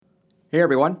Hey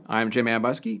everyone, I'm Jim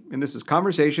Ambuske, and this is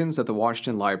Conversations at the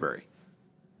Washington Library.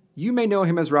 You may know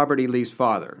him as Robert E. Lee's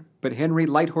father, but Henry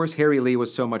Lighthorse Harry Lee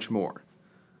was so much more.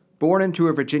 Born into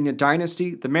a Virginia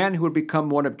dynasty, the man who would become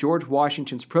one of George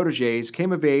Washington's protégés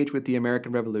came of age with the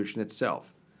American Revolution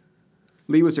itself.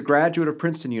 Lee was a graduate of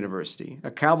Princeton University,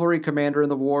 a cavalry commander in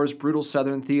the war's brutal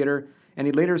Southern theater, and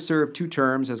he later served 2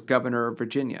 terms as governor of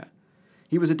Virginia.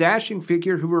 He was a dashing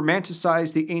figure who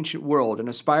romanticized the ancient world and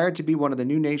aspired to be one of the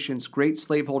new nation's great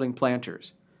slaveholding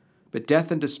planters. But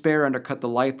death and despair undercut the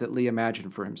life that Lee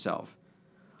imagined for himself.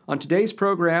 On today's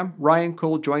program, Ryan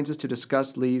Cole joins us to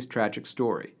discuss Lee's tragic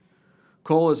story.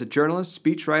 Cole is a journalist,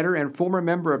 speechwriter, and former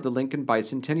member of the Lincoln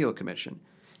Bicentennial Commission.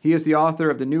 He is the author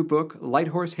of the new book,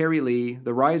 Lighthorse Harry Lee,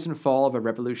 The Rise and Fall of a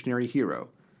Revolutionary Hero.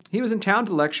 He was in town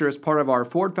to lecture as part of our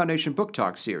Ford Foundation Book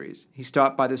Talk series. He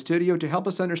stopped by the studio to help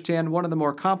us understand one of the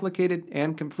more complicated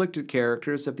and conflicted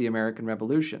characters of the American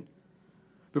Revolution.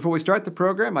 Before we start the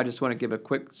program, I just want to give a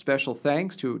quick special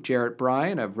thanks to Jarrett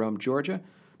Bryan of Rome, Georgia.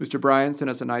 Mr. Bryan sent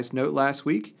us a nice note last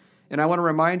week, and I want to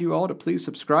remind you all to please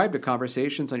subscribe to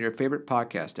Conversations on your favorite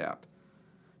podcast app.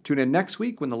 Tune in next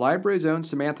week when the library's own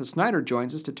Samantha Snyder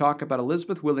joins us to talk about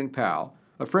Elizabeth Willing Powell,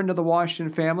 a friend of the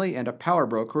Washington family and a power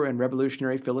broker in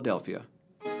revolutionary Philadelphia.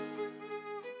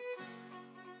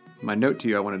 My note to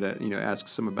you, I wanted to ask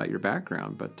some about your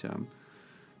background, but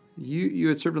you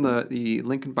had served on the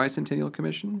Lincoln Bicentennial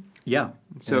Commission? Yeah.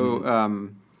 So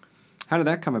how did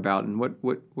that come about, and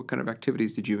what kind of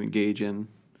activities did you engage in?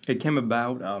 It came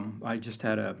about, I just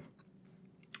had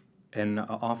an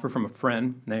offer from a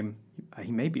friend named,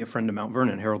 he may be a friend of Mount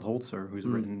Vernon, Harold Holzer, who's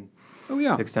written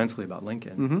extensively about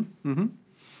Lincoln,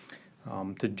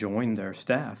 to join their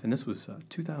staff. And this was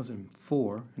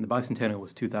 2004, and the Bicentennial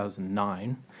was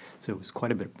 2009. So it was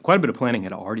quite a bit of planning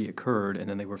had already occurred, and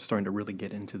then they were starting to really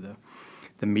get into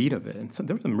the meat of it. And so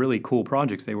there were some really cool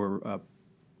projects. They were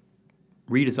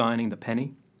redesigning the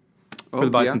penny for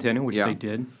the Bicentennial, which they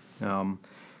did.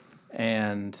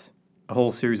 And a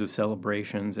whole series of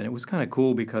celebrations, and it was kind of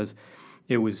cool because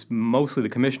it was mostly, the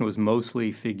commission was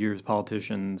mostly figures,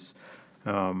 politicians,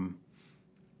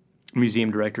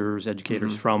 museum directors,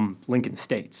 educators from Lincoln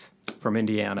states, from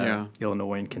Indiana,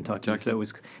 Illinois, and Kentucky. So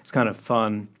it's kind of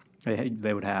fun.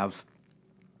 They would have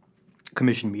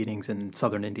commission meetings in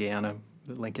southern Indiana,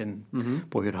 Lincoln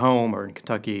Boyhood Home, or in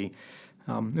Kentucky,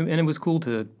 and it was cool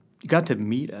you got to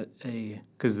meet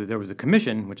because there was a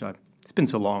commission, which it's been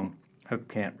so long, I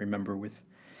can't remember with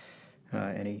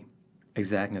any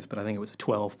exactness, but I think it was a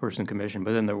 12-person commission.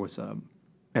 But then there was an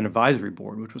advisory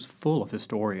board, which was full of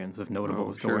historians, of notable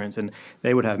historians, and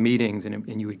they would have meetings,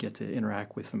 and you would get to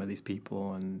interact with some of these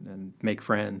people and make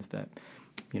friends that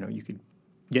you could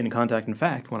get in contact. In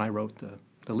fact, when I wrote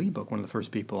the Lee book, one of the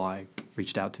first people I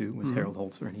reached out to was Harold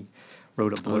Holzer, and he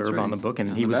wrote a blurb on the book,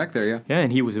 and he was back there,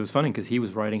 and it was funny because he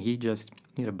was writing. He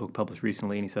had a book published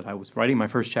recently, and he said, I was writing my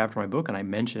first chapter of my book, and I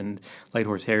mentioned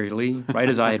Lighthorse Harry Lee right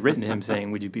as I had written to him,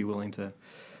 saying, "Would you be willing to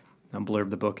blurb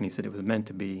the book?" And he said it was meant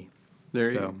to be.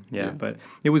 There, But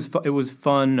it was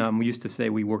fun. We used to say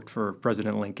we worked for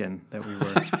President Lincoln. That we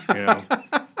were,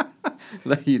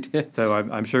 That you did. So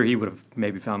I'm sure he would have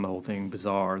maybe found the whole thing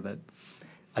bizarre that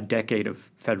a decade of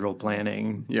federal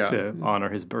planning to honor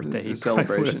his birthday. The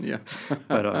celebration,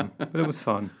 but it was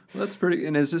fun. Well, that's pretty.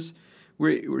 And is this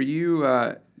were you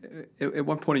at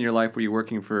one point in your life were you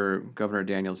working for Governor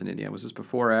Daniels in Indiana? Was this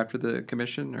before or after the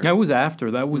commission? Or? That was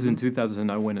after. That was in 2000.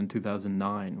 I went in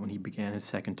 2009 when he began his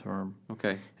second term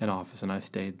in office, and I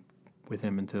stayed with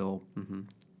him until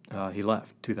he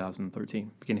left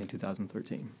 2013, beginning of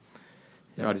 2013.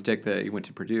 Oh, you went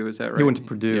to Purdue, is that right? He went to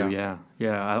Purdue, yeah.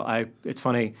 It's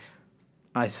funny,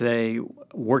 I say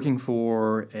working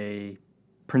for a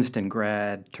Princeton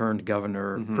grad turned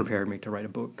governor prepared me to write a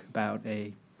book about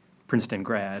a Princeton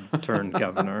grad turned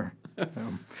governor.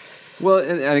 Well,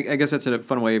 and I guess that's a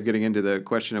fun way of getting into the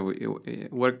question of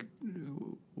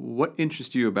what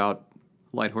interests you about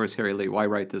Lighthorse Harry Lee? Why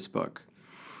write this book?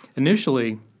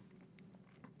 Initially,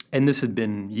 and this had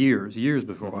been years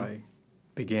before I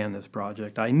began this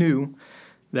project, I knew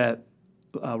that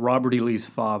Robert E. Lee's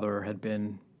father had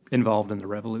been involved in the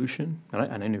Revolution,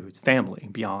 and I knew his family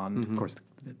beyond. Of course,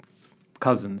 the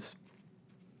cousins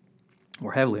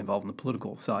were heavily involved in the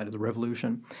political side of the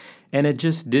Revolution, and it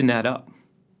just didn't add up.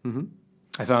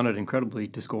 I found it incredibly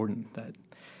discordant that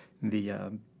the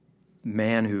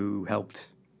man who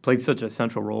played such a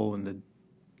central role in the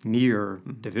near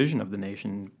division of the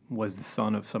nation was the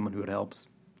son of someone who had helped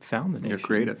found the nation.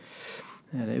 Create it.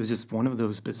 And it was just one of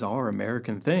those bizarre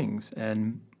American things.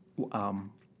 And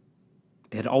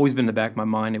it had always been in the back of my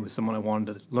mind. It was someone I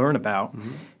wanted to learn about.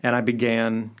 And I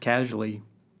began casually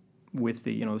with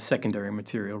the secondary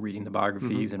material, reading the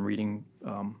biographies and reading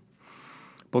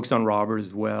books on Robert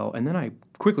as well. And then I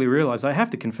quickly realized, I have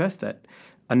to confess that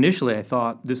initially I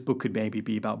thought this book could maybe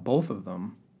be about both of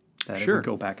them, that it would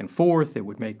go back and forth, it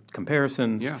would make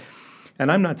comparisons. Yeah.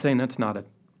 And I'm not saying that's not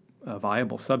a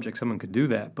viable subject, someone could do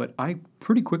that, but I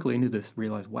pretty quickly into this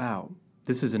realized, wow,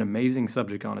 this is an amazing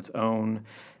subject on its own.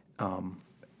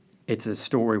 It's a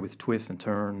story with twists and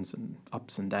turns and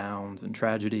ups and downs and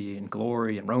tragedy and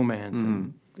glory and romance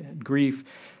and grief.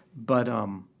 But I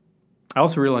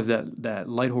also realized that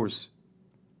Lighthorse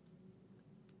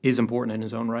is important in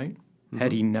his own right.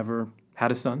 Had he never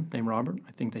had a son named Robert,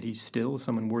 I think that he still is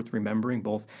someone worth remembering,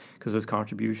 both because of his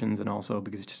contributions and also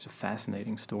because it's just a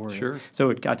fascinating story. Sure.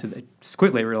 So it got to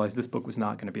quickly I realized this book was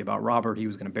not going to be about Robert. He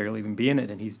was going to barely even be in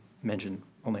it, and he's mentioned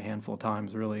only a handful of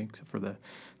times, really, except for the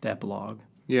epilogue.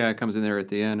 Yeah, it comes in there at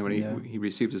the end when he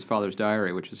receives his father's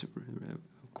diary, which is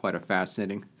quite a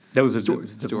fascinating story.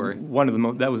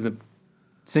 That was the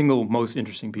single most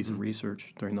interesting piece of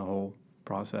research during the whole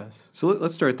process. So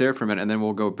let's start there for a minute, and then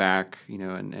we'll go back,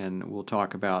 and we'll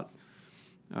talk about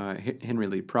Henry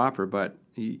Lee proper. But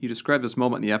you describe this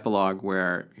moment in the epilogue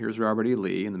where here's Robert E.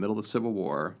 Lee in the middle of the Civil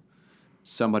War.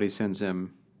 Somebody sends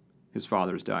him his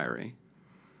father's diary.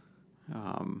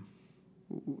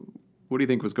 What do you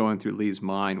think was going through Lee's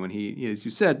mind when he, as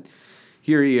you said,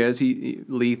 here he is.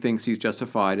 Lee thinks he's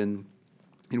justified in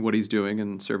what he's doing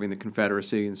and serving the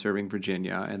Confederacy and serving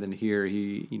Virginia, and then here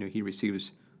he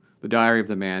receives the diary of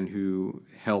the man who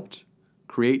helped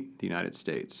create the United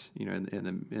States,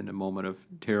 in a moment of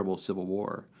terrible Civil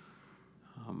War.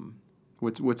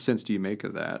 What sense do you make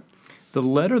of that? The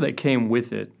letter that came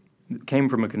with it came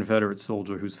from a Confederate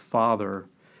soldier whose father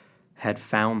had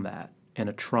found that in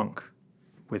a trunk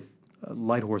with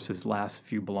Lighthorse's last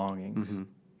few belongings.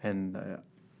 And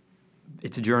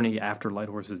it's a journey after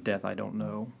Lighthorse's death. I don't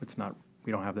know.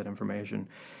 We don't have that information.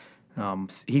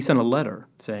 He sent a letter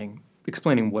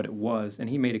explaining what it was, and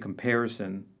he made a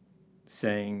comparison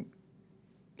saying,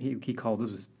 he called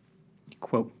this,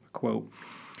 quote,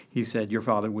 he said, your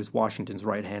father was Washington's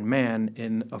right-hand man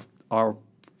in our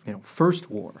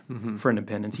first war for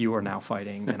independence. You are now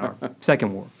fighting in our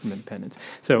second war for independence.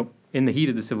 So in the heat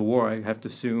of the Civil War, I have to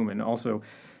assume, and also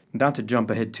not to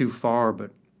jump ahead too far,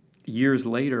 but years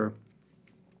later,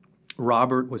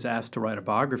 Robert was asked to write a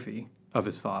biography of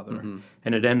his father,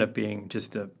 and it ended up being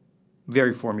just a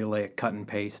very formulaic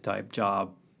cut-and-paste type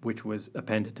job, which was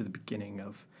appended to the beginning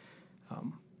of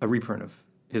a reprint of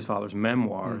his father's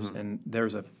memoirs. And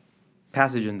there's a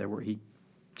passage in there where he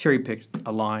cherry-picked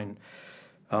a line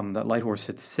that Lighthorse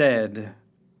had said.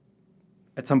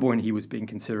 At some point, he was being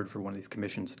considered for one of these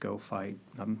commissions to go fight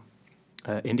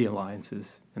Indian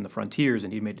alliances in the frontiers,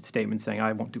 and he made a statement saying,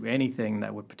 I won't do anything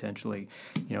that would potentially,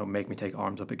 make me take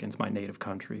arms up against my native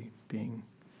country, being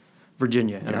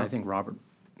Virginia. And I think Robert,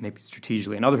 maybe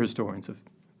strategically, and other historians have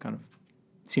kind of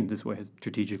seemed this way, has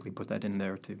strategically put that in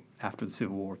there after the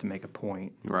Civil War to make a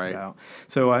point. Right.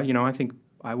 So, I think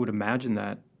I would imagine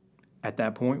that at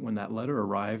that point when that letter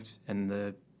arrived and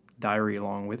the diary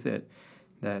along with it,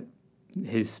 that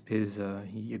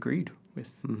he agreed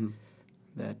with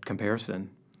that comparison,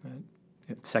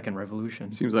 that second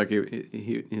revolution. Seems like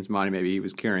in his mind maybe he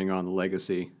was carrying on the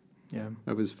legacy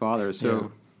of his father.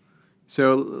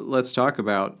 So let's talk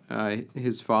about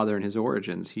his father and his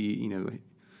origins.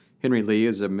 Henry Lee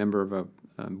is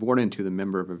born into the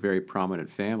member of a very prominent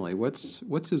family.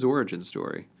 What's his origin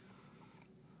story?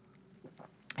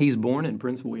 He's born in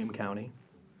Prince William County,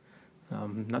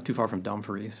 not too far from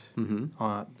Dumfries.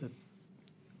 The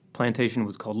plantation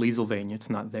was called Leesylvania. It's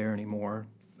not there anymore.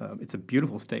 It's a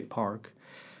beautiful state park,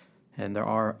 and there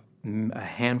are a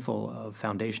handful of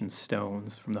foundation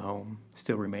stones from the home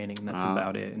still remaining, and that's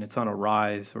about it. And it's on a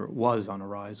rise, or it was on a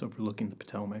rise, overlooking the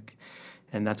Potomac.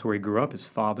 And that's where he grew up. His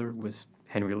father was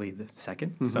Henry Lee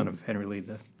II, son of Henry Lee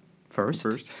I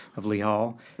of Lee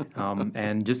Hall.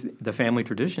 And just the family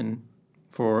tradition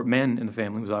for men in the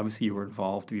family was obviously you were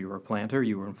involved. You were a planter.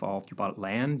 You were involved. You bought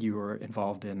land. You were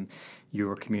involved in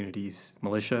your community's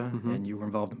militia, and you were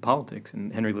involved in politics.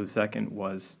 And Henry Lee II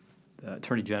was the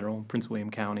Attorney General in Prince William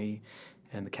County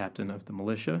and the captain of the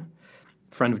militia.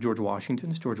 Friend of George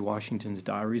Washington's. George Washington's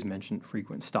diaries mentioned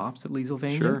frequent stops at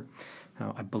Leesylvania. Sure.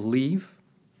 I believe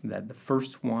that the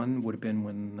first one would have been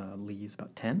when Lee's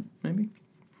about 10, maybe?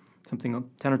 10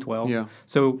 or 12. Yeah.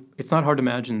 So it's not hard to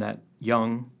imagine that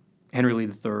young Henry Lee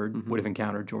III would have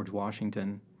encountered George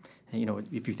Washington. And,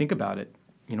 if you think about it,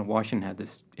 Washington had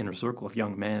this inner circle of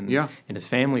young men in his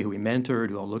family who he mentored,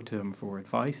 who all looked to him for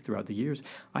advice throughout the years.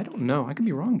 I don't know. I could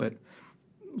be wrong, but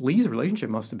Lee's relationship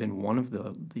must have been one of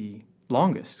the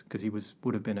longest because he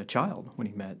would have been a child when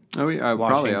he met Probably,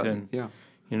 Washington. yeah.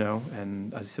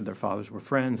 And as I said, their fathers were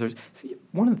friends.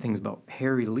 One of the things about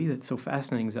Harry Lee that's so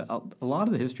fascinating is that a lot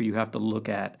of the history you have to look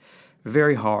at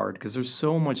very hard because there's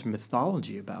so much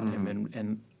mythology about him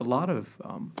and a lot of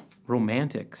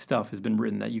romantic stuff has been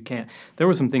written that you can't. There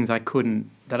were some things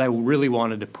that I really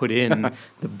wanted to put in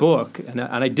the book, and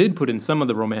I did put in some of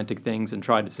the romantic things and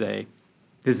tried to say,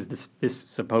 this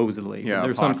supposedly. Yeah,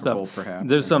 there's some stuff. Perhaps.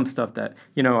 There's some stuff that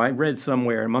I read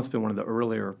somewhere. It must have been one of the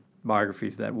earlier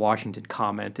biographies that Washington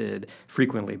commented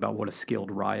frequently about what a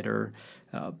skilled writer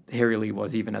Harry Lee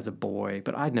was, even as a boy.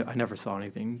 But I never saw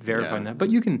anything verifying that. But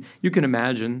you can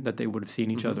imagine that they would have seen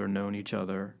each other and known each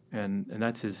other, and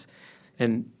that's his.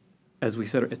 And as we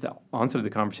said at the onset of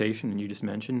the conversation, and you just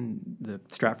mentioned, the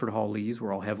Stratford Hall Lees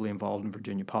were all heavily involved in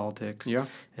Virginia politics. Yeah.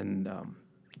 And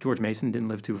George Mason didn't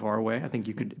live too far away. I think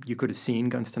you could have seen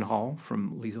Gunston Hall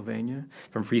from Leesylvania,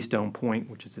 from Freestone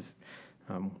Point, which is this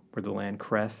where the land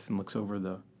crests and looks over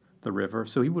the river.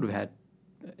 So he would have had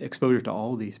exposure to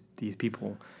all these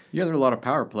people. Yeah, there are a lot of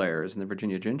power players in the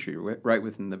Virginia gentry right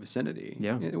within the vicinity.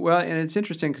 Yeah. Well, and it's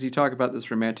interesting because you talk about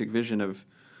this romantic vision of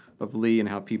Lee and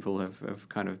how people have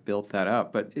kind of built that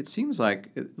up. But it seems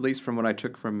like, at least from what I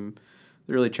took from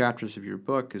the early chapters of your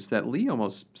book, is that Lee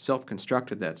almost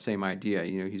self-constructed that same idea.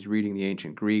 He's reading the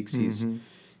ancient Greeks.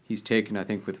 He's taken, I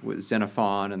think, with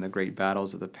Xenophon and the great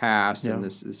battles of the past and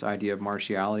this idea of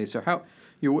martiality. So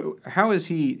how does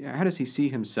he see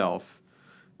himself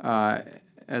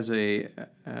as an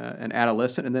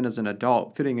adolescent and then as an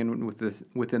adult fitting in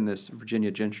within this Virginia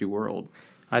gentry world?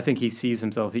 I think he sees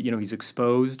himself. He's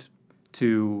exposed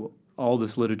to all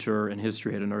this literature and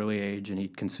history at an early age, and he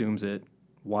consumes it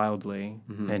wildly.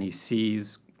 And he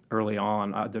sees early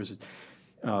on there's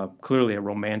clearly a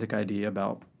romantic idea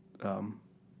about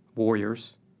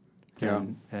warriors,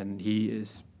 and he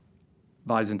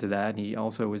buys into that. And he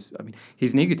also is. I mean,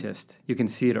 he's an egotist. You can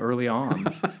see it early on.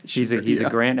 He's a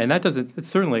grand, and that doesn't. It's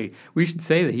certainly, we should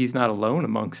say that he's not alone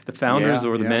amongst the founders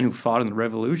or the men who fought in the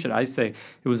Revolution. I say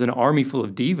it was an army full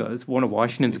of divas. One of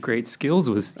Washington's great skills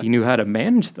was he knew how to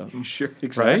manage them. Sure,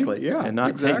 exactly. Right? Yeah, and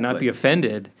not be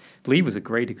offended. Lee was a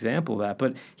great example of that.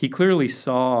 But he clearly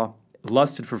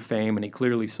lusted for fame, and he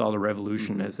clearly saw the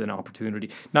Revolution as an opportunity.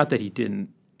 Not that he didn't.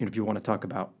 If you want to talk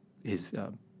about his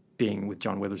being with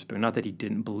John Witherspoon, not that he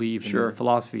didn't believe in the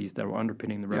philosophies that were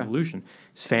underpinning the Revolution.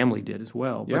 His family did as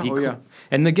well. But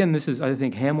and again, I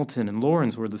think Hamilton and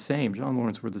Lawrence were the same. John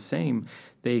Lawrence were the same.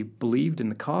 They believed in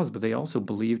the cause, but they also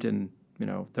believed in,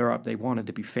 they wanted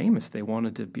to be famous. They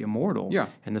wanted to be immortal. Yeah.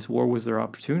 And this war was their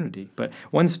opportunity. But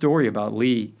one story about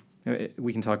Lee,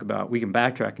 we can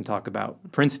backtrack and talk about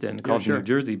Princeton, College of New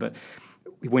Jersey, but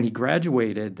when he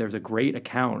graduated, there's a great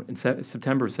account in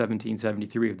September of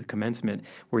 1773 of the commencement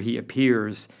where he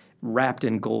appears wrapped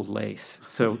in gold lace,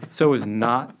 so as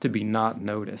not to be not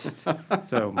noticed.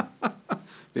 So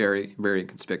very, very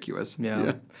conspicuous.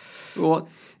 Yeah. Well,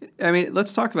 I mean,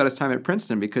 let's talk about his time at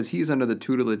Princeton because he's under the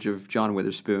tutelage of John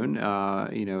Witherspoon.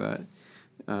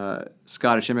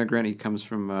 Scottish immigrant. He comes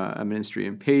from a ministry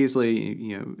in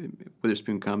Paisley.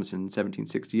 Witherspoon comes in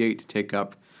 1768 to take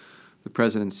up the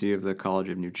presidency of the College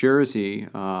of New Jersey,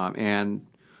 and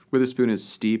Witherspoon is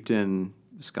steeped in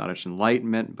Scottish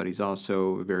Enlightenment, but he's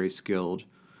also a very skilled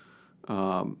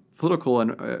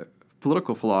political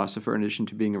philosopher in addition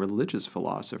to being a religious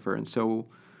philosopher. And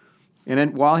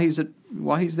then while he's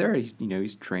there,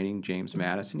 he's training James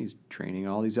Madison, he's training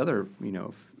all these other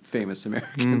famous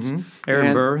Americans.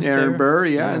 Aaron Burr,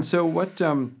 yeah. And so what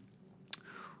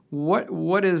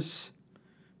is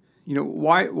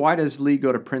why does Lee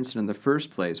go to Princeton in the first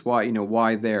place?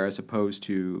 Why there as opposed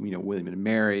to William and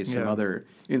Mary, some other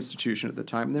institution at the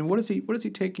time? And then what is he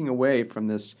taking away from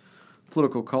this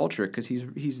political culture? Because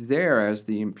he's there as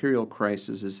the imperial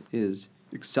crisis is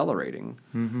accelerating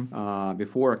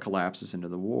before it collapses into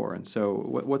the war. And so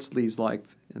what's Lee's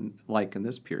life like in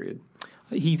this period?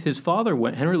 His father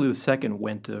Henry Lee II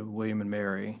went to William and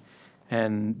Mary.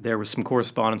 And there was some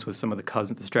correspondence with some of the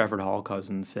Stratford Hall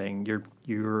cousins saying,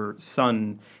 your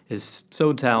son is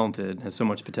so talented, has so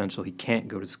much potential, he can't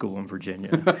go to school in Virginia.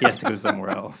 He has to go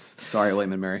somewhere else. Sorry,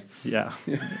 William and Mary. Yeah.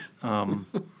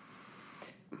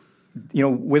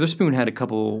 Witherspoon had a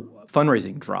couple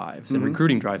fundraising drives and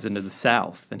recruiting drives into the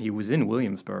South, and he was in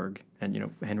Williamsburg.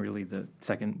 And, Henry Lee II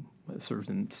serves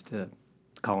in the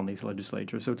colony's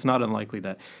legislature. So it's not unlikely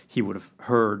that he would have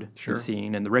heard and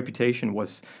seen. And the reputation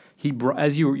was...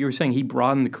 as you were saying, he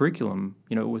broadened the curriculum.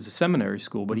 It was a seminary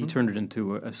school, but he turned it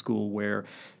into a school where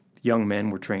young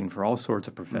men were trained for all sorts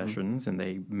of professions, and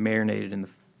they marinated in the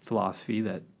philosophy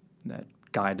that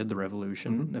guided the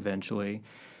Revolution eventually.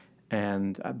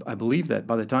 And I believe that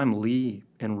by the time Lee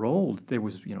enrolled, there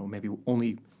was, maybe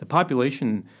only the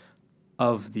population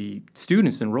of the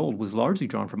students enrolled was largely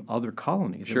drawn from other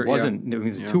colonies. Sure, it wasn't. It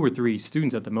was 2 or 3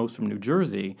 students at the most from New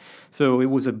Jersey. So it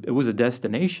was a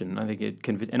destination. I think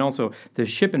and also the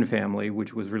Shippen family,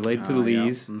 which was related to the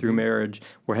Lees through marriage,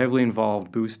 were heavily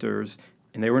involved boosters,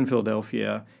 and they were in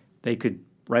Philadelphia. They could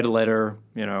write a letter,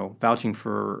 vouching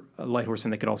for Lighthorse,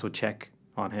 and they could also check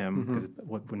on him because it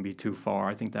wouldn't be too far.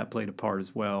 I think that played a part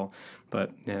as well.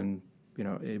 But then,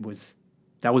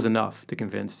 that was enough to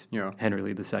convince Henry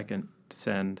Lee II to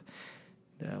send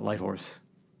Lighthorse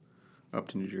up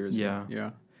to New Jersey.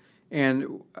 Yeah.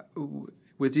 And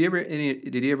did he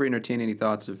ever entertain any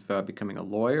thoughts of becoming a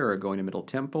lawyer or going to Middle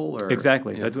Temple? Or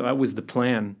exactly. That was the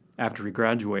plan after he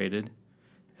graduated.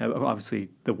 Obviously,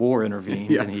 the war intervened.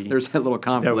 And there's that little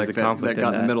conflict that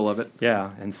got in the middle of it.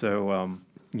 Yeah, and so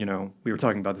we were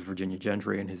talking about the Virginia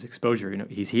gentry and his exposure.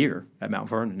 He's here at Mount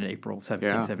Vernon in April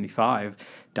 1775,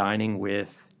 dining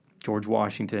with George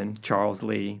Washington, Charles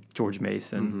Lee, George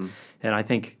Mason. And I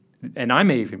think, and I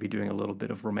may even be doing a little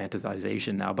bit of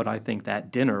romanticization now, but I think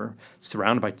that dinner,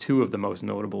 surrounded by 2 of the most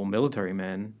notable military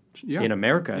men in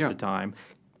America at the time,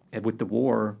 and with the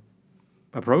war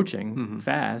approaching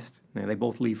fast, they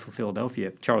both leave for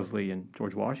Philadelphia, Charles Lee and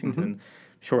George Washington.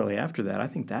 Shortly after that, I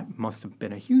think that must have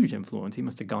been a huge influence. He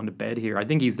must have gone to bed here. I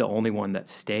think he's the only one that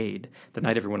stayed the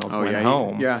night everyone else went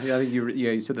home. I think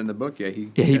you said that in the book.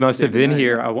 He must have been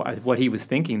here. What he was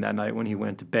thinking that night when he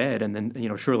went to bed, and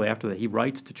then shortly after that, he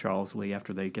writes to Charles Lee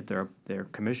after they get their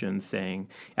commissions,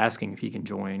 asking if he can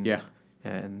join. Yeah.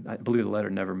 And I believe the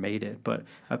letter never made it, but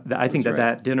I think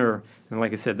that dinner, and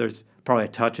like I said, there's probably a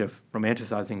touch of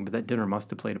romanticizing, but that dinner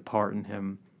must have played a part in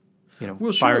him.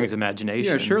 Firing his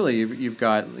imagination. Yeah, surely you've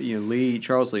got Lee,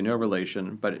 Charles Lee, no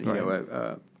relation, but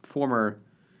a former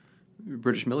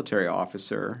British military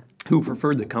officer who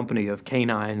preferred the company of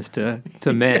canines to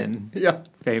men.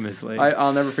 Famously.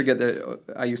 I'll never forget that.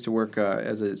 I used to work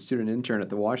as a student intern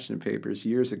at the Washington papers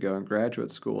years ago in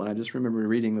graduate school, and I just remember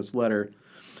reading this letter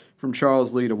from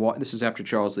Charles Lee to this is after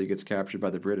Charles Lee gets captured by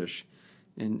the British,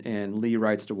 and Lee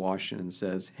writes to Washington and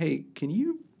says, "Hey, can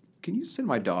you send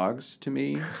my dogs to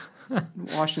me?"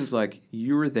 Washington's like,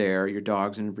 "You were there. Your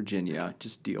dog's in Virginia.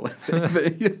 Just deal with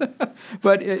it."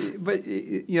 but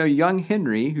young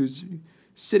Henry, who's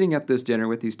sitting at this dinner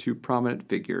with these 2 prominent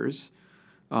figures,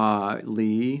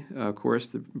 Lee, of course,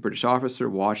 the British officer,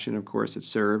 Washington, of course, had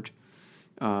served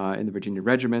in the Virginia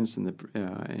regiments and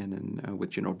with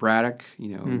General Braddock,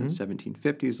 in the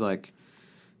 1750s. Like,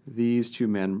 these 2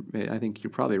 men, I think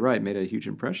you're probably right, made a huge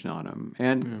impression on him.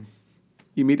 And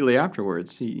immediately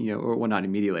afterwards, not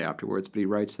immediately afterwards, but he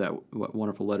writes that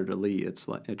wonderful letter to Lee. It's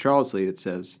like Charles Lee. It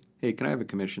says, "Hey, can I have a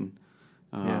commission?"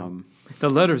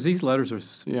 These letters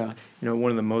are,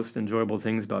 one of the most enjoyable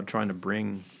things about trying to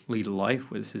bring Lee to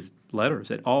life was his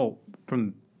letters. It all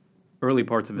from early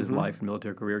parts of his life and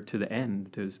military career to the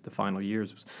end, to the final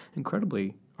years, was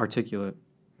incredibly articulate.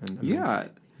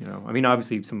 And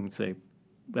obviously, some would say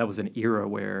that was an era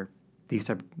where these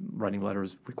type of writing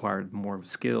letters required more of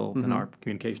skill than our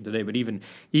communication today. But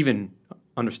even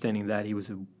understanding that, he was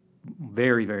a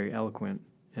very, very eloquent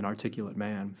and articulate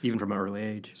man, even from an early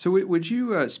age. So would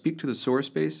you speak to the source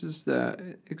bases?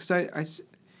 Because I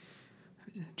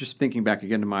just thinking back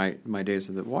again to my days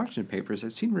of the Washington papers, I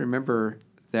seem to remember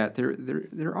that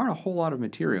there aren't a whole lot of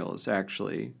materials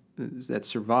actually that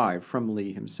survive from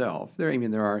Lee himself.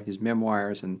 There are his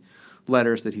memoirs and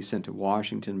letters that he sent to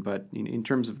Washington, but in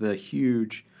terms of the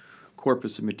huge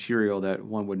corpus of material that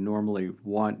one would normally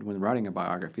want when writing a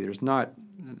biography, there's not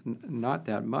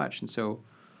that much. And so,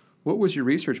 what was your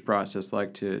research process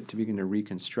like to begin to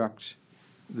reconstruct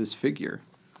this figure?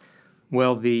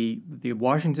 Well, the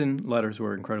Washington letters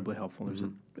were incredibly helpful. There's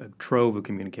a trove of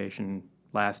communication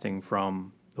lasting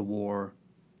from the war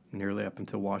nearly up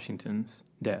until Washington's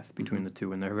death between the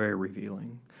 2, and they're very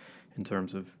revealing in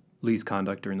terms of Lee's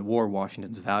conduct during the war,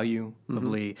 Washington's value of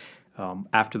Lee.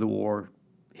 After the war,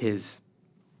 his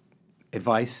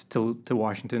advice to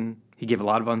Washington, he gave a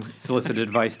lot of unsolicited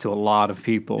advice to a lot of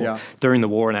people during the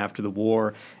war and after the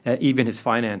war. Even his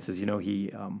finances,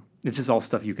 this is all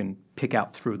stuff you can pick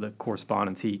out through the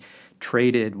correspondence. He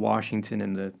traded Washington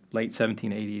in the late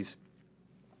 1780s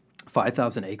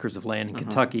 5,000 acres of land in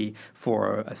Kentucky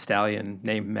for a stallion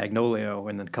named Magnolio,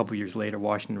 and then a couple years later,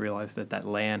 Washington realized that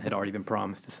land had already been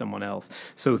promised to someone else.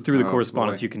 So through the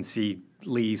correspondence, you can see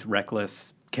Lee's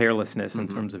reckless carelessness in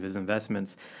terms of his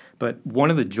investments. But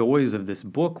one of the joys of this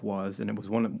book was, and it was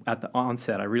at the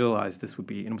onset, I realized this would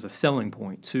be, and it was a selling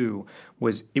point too,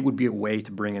 was it would be a way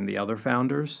to bring in the other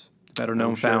founders,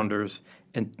 better-known founders,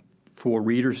 and for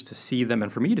readers to see them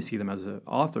and for me to see them as an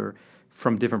author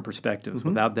from different perspectives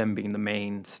without them being the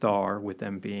main star, with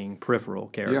them being peripheral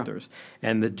characters. Yeah.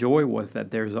 And the joy was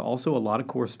that there's also a lot of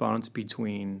correspondence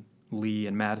between Lee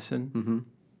and Madison.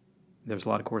 There's a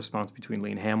lot of correspondence between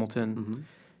Lee and Hamilton,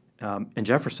 and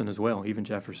Jefferson as well, even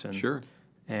Jefferson. Sure.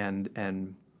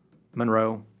 And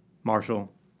Monroe,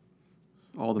 Marshall.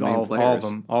 All the main players.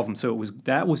 All of them. So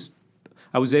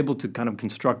I was able to kind of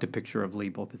construct a picture of Lee,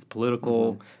 both his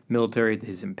political, military,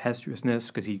 his impetuousness,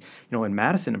 because he, in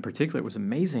Madison in particular, it was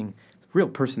amazing, real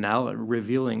personality,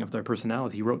 revealing of their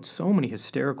personality. He wrote so many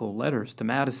hysterical letters to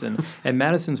Madison, and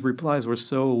Madison's replies were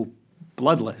so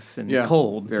bloodless and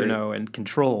cold, and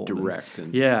controlled. Direct.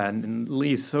 And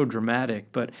Lee's so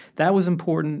dramatic. But that was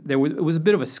important. It was a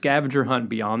bit of a scavenger hunt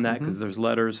beyond that, because there's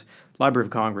letters. Library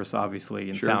of Congress, obviously,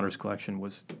 and Founders Collection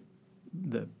was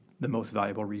the most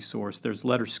valuable resource. There's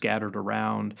letters scattered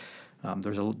around.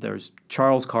 There's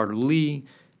Charles Carter Lee,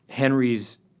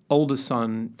 Henry's oldest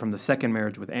son from the second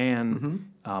marriage with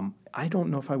Anne. I don't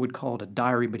know if I would call it a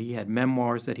diary, but he had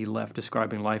memoirs that he left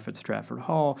describing life at Stratford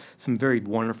Hall, some very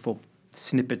wonderful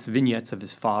snippets, vignettes of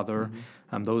his father.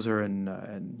 Those are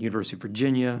in University of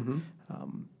Virginia.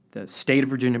 The State of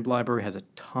Virginia Library has a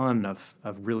ton of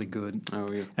really good,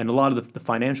 and a lot of the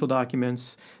financial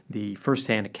documents, the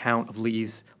firsthand account of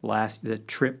Lee's the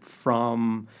trip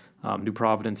from New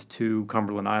Providence to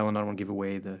Cumberland Island. I don't want to give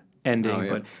away the ending,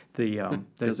 but the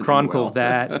chronicle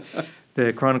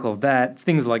of that,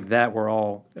 things like that were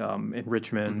all in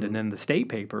Richmond, and then the state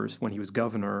papers when he was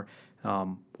governor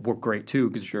were great too,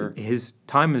 because his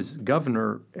time as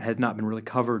governor had not been really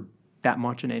covered that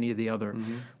much in any of the other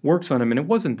works on him. And it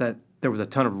wasn't that there was a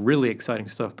ton of really exciting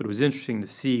stuff, but it was interesting to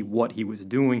see what he was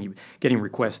doing. He was getting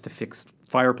requests to fix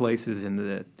fireplaces in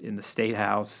the state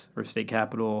house or state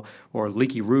capitol, or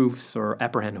leaky roofs, or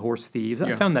apprehend horse thieves.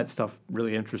 I found that stuff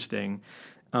really interesting.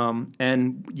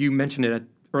 And you mentioned it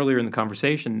earlier in the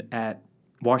conversation. At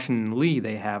Washington Lee,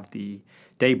 they have the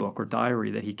daybook or diary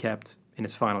that he kept in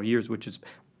his final years, which is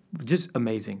just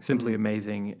amazing, simply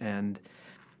amazing, and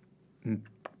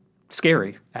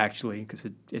scary, actually, because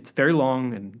it's very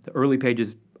long, and the early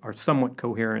pages are somewhat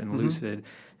coherent and lucid,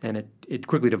 and it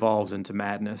quickly devolves into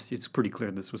madness. It's pretty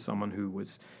clear this was someone who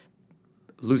was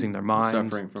losing their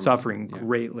mind, suffering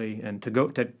greatly, and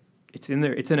it's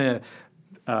in a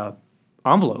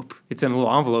envelope. It's in a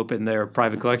little envelope in their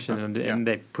private collection, and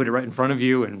they put it right in front of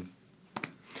you, and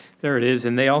there it is.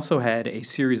 And they also had a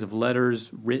series of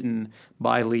letters written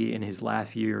by Lee in his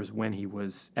last years when he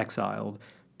was exiled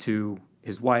to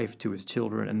his wife, to his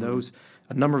children, and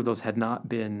a number of those had not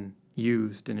been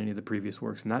used in any of the previous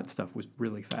works, and that stuff was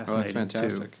really fascinating. That's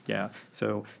fantastic. Too. Yeah.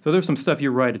 So there's some stuff,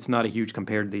 you're right, it's not a huge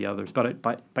compared to the others, but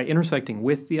by intersecting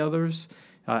with the others,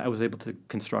 I was able to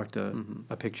construct a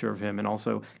picture of him, and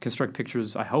also construct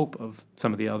pictures, I hope, of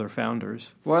some of the other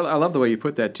founders. Well, I love the way you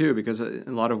put that, too, because in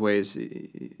a lot of ways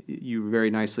you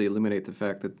very nicely illuminate the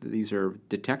fact that these are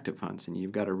detective hunts, and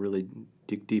you've got to really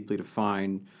dig deeply to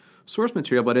find source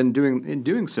material, but in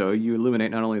doing so, you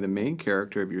illuminate not only the main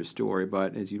character of your story,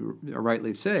 but, as you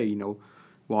rightly say,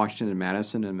 Washington and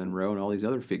Madison and Monroe and all these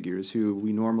other figures who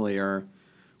we normally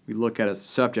we look at as the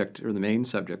subject or the main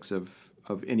subjects of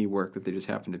any work that they just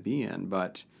happen to be in.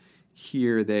 But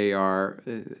here they are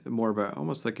more of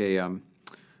almost like a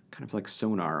kind of like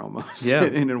sonar almost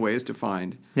in ways to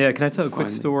find. Yeah, can I tell a quick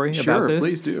story about this? Sure,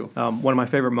 please do. One of my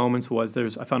favorite moments was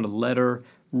I found a letter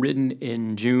written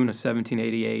in June of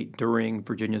 1788 during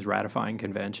Virginia's ratifying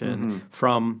convention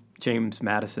from James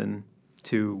Madison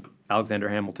to Alexander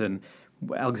Hamilton.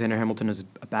 Alexander Hamilton is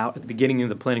about at the beginning of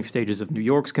the planning stages of New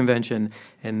York's convention,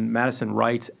 and Madison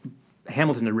writes,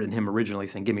 Hamilton had written him originally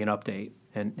saying, give me an update.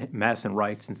 And Madison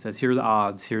writes and says, here are the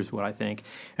odds, here's what I think.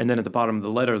 And then at the bottom of the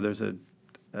letter, there's a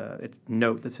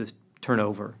note that says, turn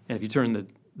over. And if you turn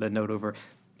the note over,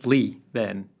 Lee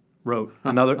then wrote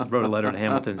a letter to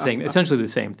Hamilton saying essentially the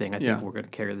same thing. I think we're going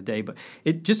to carry the day. But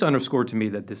it just underscored to me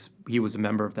that he was a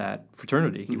member of that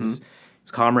fraternity. He was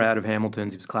comrade of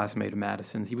Hamilton's. He was a classmate of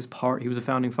Madison's. He was a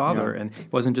founding father, and he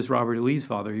wasn't just Robert E. Lee's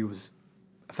father. He was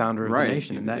a founder of the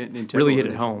nation, and that really hit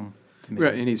it home to me.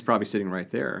 Right, and he's probably sitting right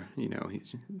there. You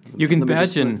can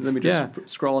imagine. Let me just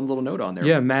scroll a little note on there.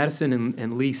 Yeah, Madison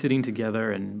and Lee sitting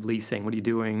together, and Lee saying, "What are you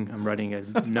doing?" I'm writing a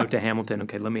note to Hamilton.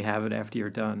 Okay, let me have it after you're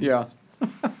done. Yeah.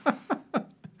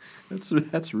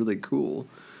 That's really cool,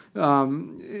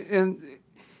 and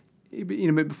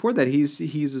but before that, he's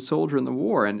a soldier in the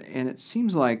war, and it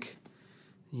seems like,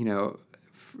 from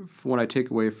what I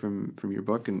take away from your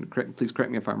book, and please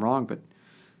correct me if I'm wrong, but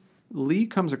Lee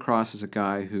comes across as a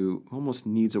guy who almost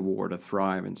needs a war to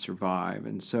thrive and survive.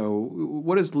 And so,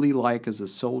 what is Lee like as a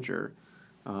soldier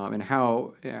and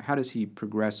how does he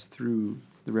progress through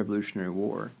the Revolutionary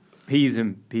War? He's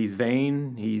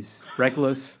vain. He's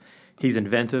reckless. He's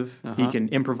inventive. He can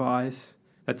improvise.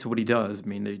 That's what he does. I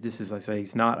mean, this is, I say,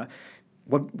 he's not.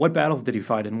 What battles did he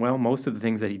fight in? Well, most of the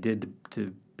things that he did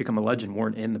to become a legend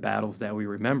weren't in the battles that we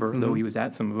remember, though he was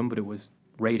at some of them. But it was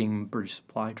raiding British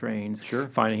supply trains,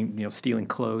 finding, stealing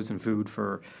clothes and food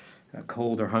for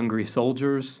cold or hungry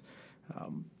soldiers.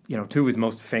 Two of his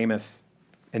most famous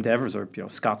endeavors are,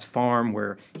 Scott's Farm,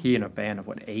 where he and a band of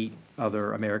 8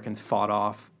 other Americans fought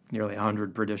off nearly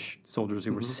 100 British soldiers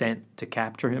who were sent to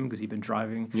capture him because he'd been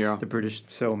driving the British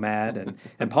so mad.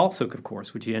 And Paltsook, of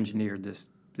course, which he engineered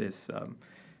this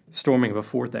storming of a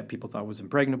fort that people thought was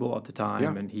impregnable at the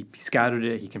time, and he scouted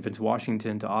it. He convinced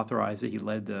Washington to authorize it. He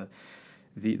led the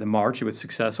march. It was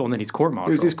successful, and then he's court-martialed.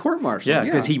 It was his court-martial. Yeah,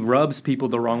 because he rubs people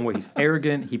the wrong way. He's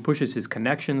arrogant. He pushes his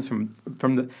connections from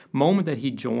the moment that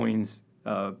he joins.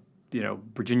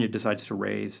 Virginia decides to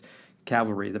raise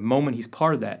cavalry. The moment he's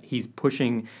part of that, he's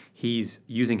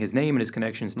using his name and his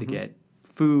connections to get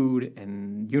food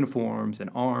and uniforms and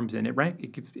arms, and it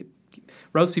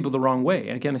rubs people the wrong way.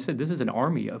 And again, I said, this is an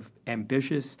army of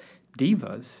ambitious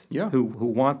divas who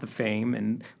want the fame,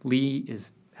 and Lee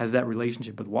has that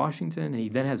relationship with Washington, and he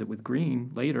then has it with Greene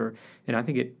later. And I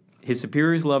think his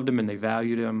superiors loved him and they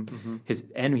valued him.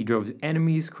 He drove his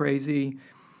enemies crazy.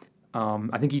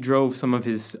 I think he drove some of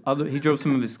his.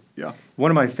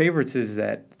 One of my favorites is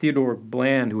that Theodore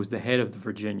Bland, who was the head of the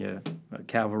Virginia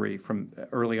cavalry from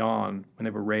early on when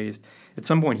they were raised, at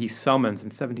some point in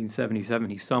 1777,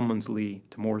 he summons Lee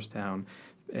to Morristown,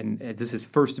 and this is his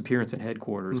first appearance at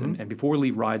headquarters. And before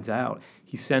Lee rides out,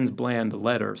 he sends Bland a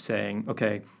letter saying,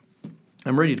 "Okay,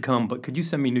 I'm ready to come, but could you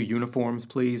send me new uniforms,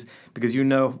 please? Because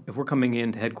if we're coming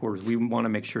into headquarters, we want to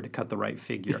make sure to cut the right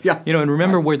figure." And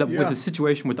remember where the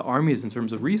situation with the army is in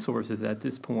terms of resources at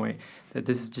this point. That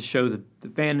this just shows the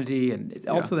vanity and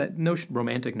also that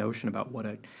romantic notion about what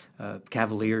a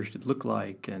cavalier should look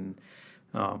like.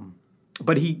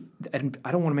 But I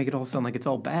don't want to make it all sound like it's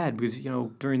all bad because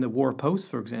during the War of Posts,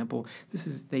 for example,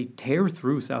 they tear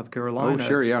through South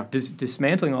Carolina,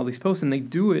 dismantling all these posts, and they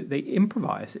do it. They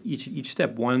improvise each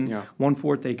step. One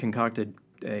fort they concocted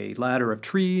a ladder of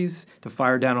trees to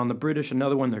fire down on the British.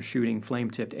 Another one they're shooting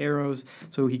flame-tipped arrows.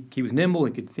 So he was nimble.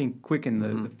 He could think quick in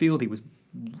the field. He was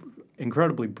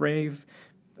incredibly brave.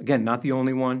 Again, not the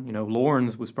only one.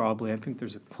 Laurens was probably, I think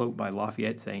there's a quote by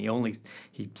Lafayette saying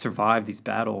he survived these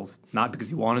battles not because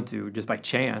he wanted to, just by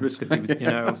chance, because he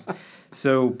was,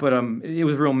 but it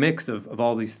was a real mix of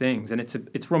all these things, and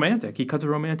it's romantic. He cuts a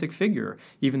romantic figure,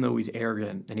 even though he's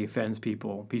arrogant and he offends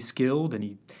people. He's skilled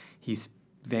and he's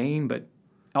vain, but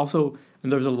also,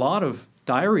 and there's a number of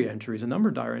diary entries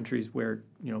where,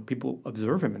 people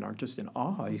observe him and are just in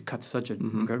awe. He cuts such an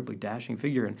incredibly dashing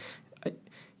figure, and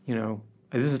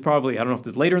this is probably, I don't know if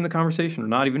it's later in the conversation or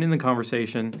not even in the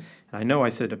conversation. And I know I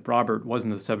said that Robert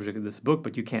wasn't the subject of this book,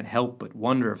 but you can't help but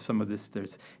wonder if some of this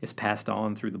is passed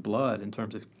on through the blood in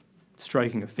terms of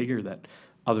striking a figure that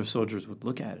other soldiers would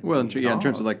look at. Well, in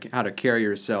terms of like how to carry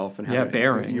yourself and how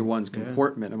bearing your one's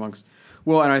comportment amongst.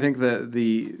 Well, and I think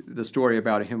the story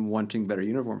about him wanting better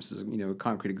uniforms is a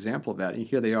concrete example of that. And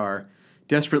here they are,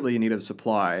 desperately in need of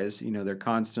supplies. They're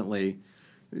constantly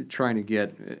trying to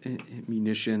get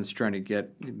munitions, trying to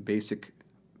get basic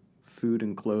food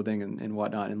and clothing and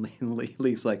whatnot. And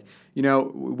Lee's like,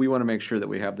 we want to make sure that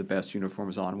we have the best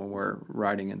uniforms on when we're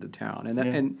riding into town. And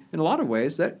and in a lot of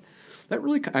ways, that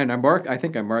really, and I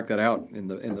think I marked that out in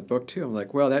the book too. I'm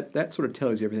like, well, that sort of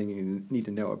tells you everything you need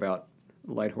to know about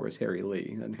Light Horse Harry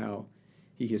Lee and how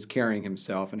he is carrying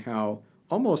himself and how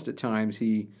almost at times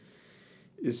he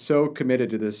is so committed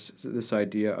to this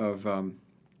idea of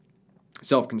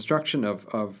self-construction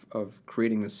of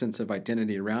creating this sense of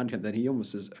identity around him that he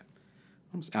almost is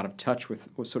out of touch with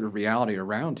sort of reality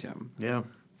around him. Yeah.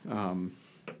 And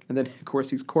then, of course,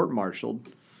 he's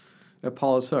court-martialed at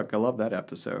Paulus Hook. I love that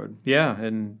episode. Yeah,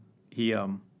 and he,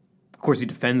 of course, he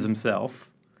defends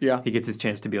himself. Yeah. He gets his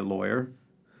chance to be a lawyer,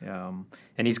 and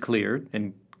he's cleared,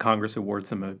 and Congress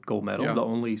awards him a gold medal, the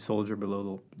only soldier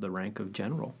below the rank of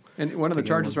general. And one of the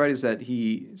charges, right, is that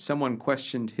someone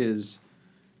questioned his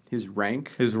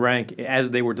rank? His rank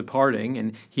as they were departing,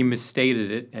 and he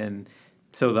misstated it, and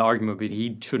so the argument would be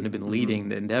he shouldn't have been leading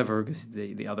the endeavor because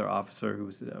the other officer, who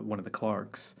was one of the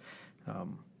clerks,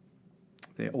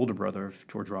 the older brother of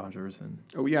George Rogers. And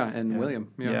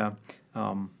William.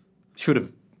 Should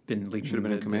have been leading. Should have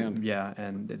been in command.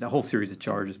 And the whole series of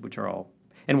charges, which are all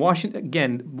And Washington,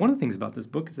 again, one of the things about this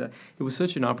book is that it was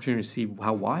such an opportunity to see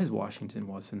how wise Washington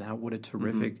was and what a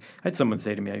terrific. I had someone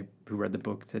say to me who read the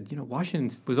book, said, Washington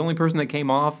was the only person that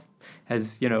came off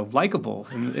as, likable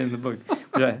in the book.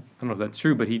 But I don't know if that's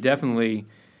true, but he definitely,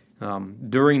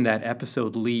 during that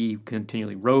episode, Lee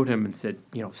continually wrote him and said,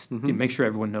 make sure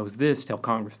everyone knows this, tell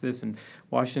Congress this. And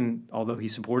Washington, although he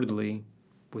supported Lee,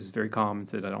 was very calm and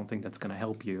said, I don't think that's going to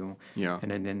help you. Yeah.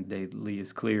 And then Lee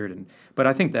is cleared. But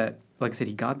I think that, like I said,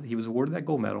 he was awarded that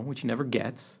gold medal, which he never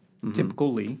gets.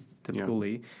 Typical Lee.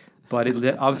 But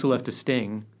it obviously left a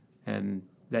sting, and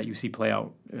that you see play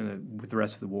out with the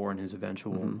rest of the war and his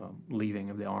eventual leaving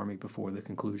of the Army before the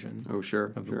conclusion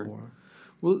of the war.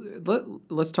 Well,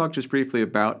 let's talk just briefly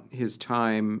about his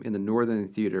time in the Northern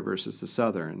Theater versus the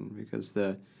Southern, because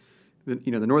the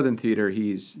Northern Theater,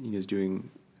 he's doing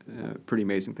pretty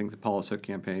amazing things, the Paulus Hook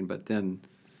campaign, but then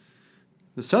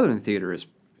the Southern Theater is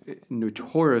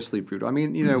notoriously brutal. I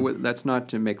mean, that's not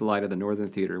to make light of the Northern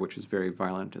Theater, which is very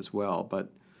violent as well, but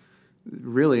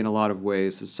really in a lot of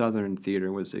ways the Southern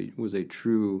Theater was a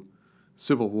true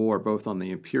civil war, both on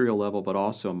the imperial level but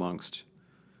also amongst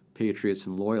patriots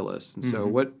and loyalists. And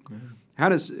so how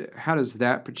does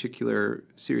that particular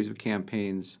series of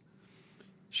campaigns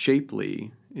shape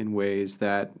Lee in ways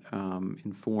that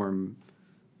inform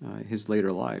his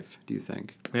later life, do you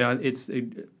think? Yeah,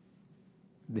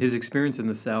 his experience in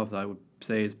the South, I would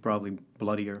say, is probably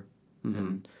bloodier.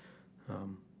 And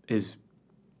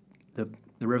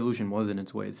the Revolution was in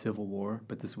its way a civil war,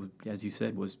 but this was, as you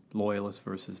said, was loyalists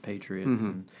versus patriots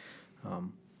and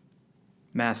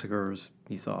massacres.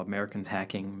 He saw Americans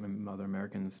hacking, other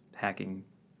Americans hacking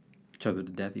each other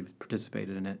to death. He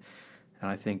participated in it,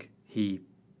 and I think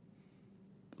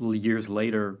years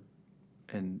later,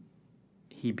 and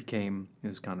he became, it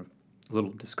was kind of a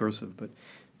little discursive, but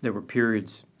there were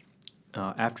periods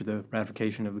after the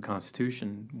ratification of the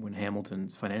Constitution when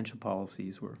Hamilton's financial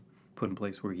policies were put in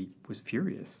place where he was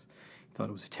furious. He thought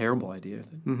it was a terrible idea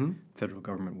that the federal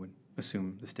government would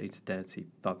assume the state's debts. He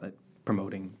thought that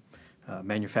promoting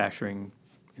manufacturing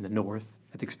in the North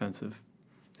at the expense of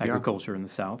agriculture in the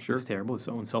South was terrible. His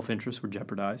own self-interests were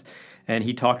jeopardized. And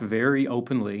he talked very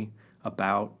openly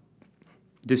about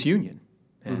disunion.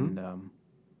 And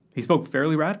he spoke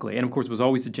fairly radically. And, of course, it was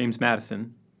always to James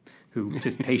Madison, who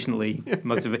just patiently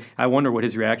must have... I wonder what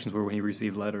his reactions were when he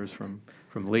received letters from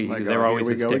Lee, because they were always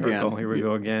hysterical. Here we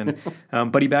go again.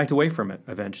 But he backed away from it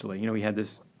eventually. He had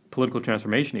this political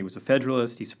transformation. He was a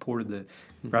Federalist. He supported the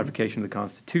ratification of the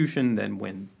Constitution. Then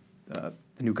when the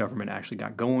new government actually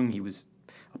got going, he was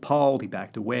appalled. He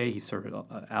backed away. He started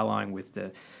allying with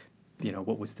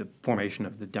what was the formation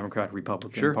of the Democratic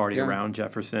Republican Party around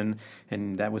Jefferson,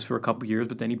 and that was for a couple years.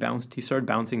 But then he started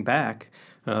bouncing back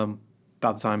about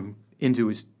the time into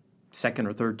his second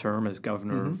or third term as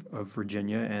governor of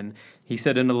Virginia. And he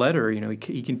said in a letter,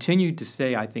 he continued to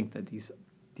say, I think that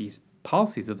these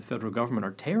policies of the federal government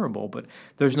are terrible, but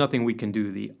there's nothing we can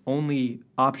do. The only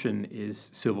option is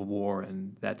civil war,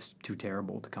 and that's too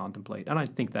terrible to contemplate. And I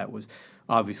think that was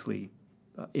obviously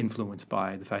influenced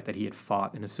by the fact that he had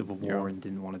fought in a civil war and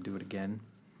didn't want to do it again.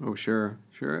 Oh, sure.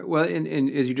 Well, and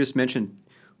as you just mentioned,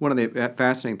 one of the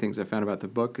fascinating things I found about the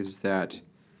book is that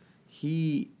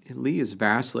Lee is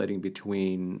vacillating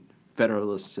between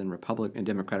Federalists and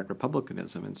Democratic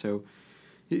Republicanism, and so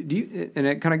and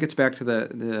it kind of gets back to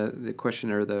the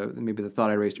question, or maybe the thought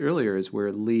I raised earlier, is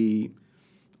where Lee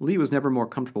was never more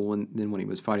comfortable than when he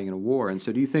was fighting in a war. And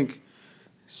so do you think,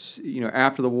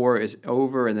 after the war is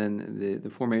over and then the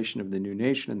formation of the new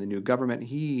nation and the new government,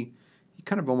 he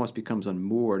kind of almost becomes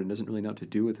unmoored and doesn't really know what to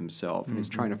do with himself, and he's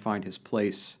trying to find his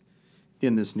place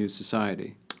in this new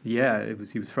society? Yeah,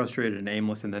 he was frustrated and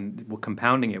aimless, and then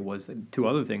compounding it was two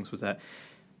other things. Was that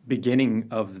beginning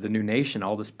of the new nation,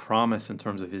 all this promise in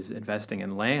terms of his investing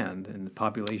in land and the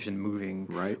population moving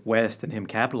west and him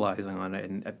capitalizing on it,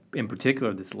 and in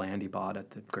particular this land he bought at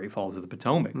the Great Falls of the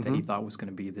Potomac that he thought was going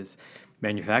to be this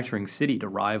manufacturing city to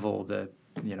rival the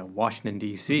Washington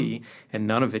D.C. And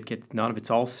none of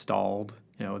it's all stalled.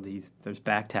 There's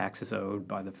back taxes owed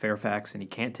by the Fairfax, and he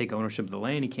can't take ownership of the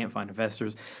land. He can't find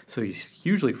investors, so he's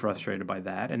hugely frustrated by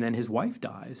that. And then his wife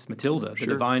dies, Matilda, the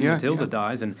divine Matilda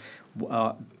dies, and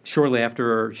shortly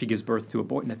after she gives birth to a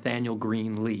boy, Nathaniel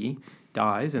Greene Lee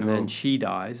dies, and then she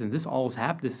dies, and this all's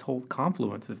happened. This whole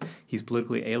confluence of he's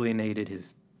politically alienated,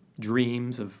 his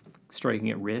dreams of striking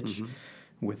it rich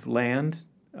with land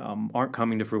aren't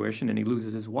coming to fruition, and he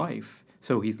loses his wife.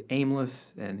 So he's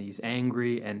aimless and he's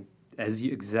angry, and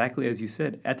exactly as you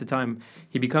said, at the time,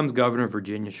 he becomes governor of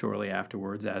Virginia shortly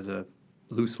afterwards as a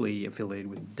loosely affiliated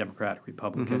with Democratic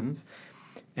Republicans.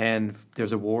 And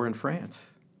there's a war in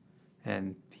France.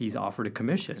 And he's offered a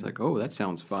commission. It's like, oh, that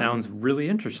sounds fun. Sounds really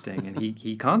interesting. And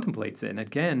he contemplates it. And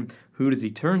again, who does he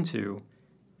turn to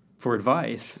for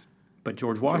advice but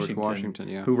George Washington,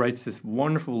 yeah. who writes this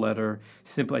wonderful letter.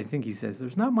 Simply, I think he says,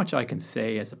 there's not much I can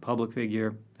say as a public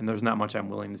figure, and there's not much I'm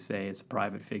willing to say as a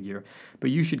private figure, but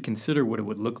you should consider what it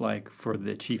would look like for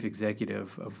the chief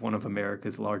executive of one of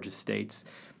America's largest states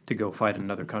to go fight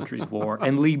another country's war.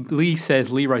 And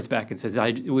Lee writes back and says,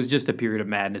 it was just a period of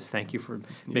madness. Thank you for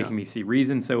making me see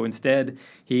reason. So instead,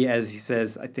 as he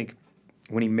says, I think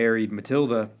when he married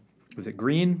Matilda, was it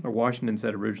Greene or Washington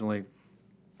said originally,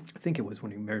 I think it was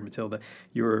when he married Matilda,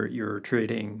 you're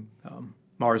trading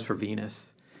Mars for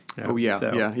Venus. You know? Oh, yeah,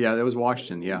 that was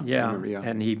Washington, yeah. Yeah, remember, yeah.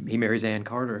 And he marries Ann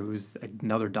Carter, who's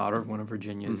another daughter of one of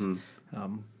Virginia's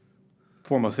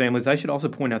foremost families. I should also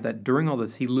point out that during all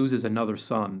this, he loses another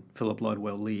son, Philip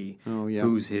Ludwell Lee,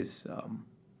 who's his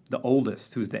the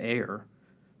oldest, who's the heir,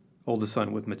 oldest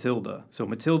son with Matilda. So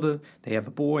Matilda, they have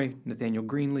a boy, Nathaniel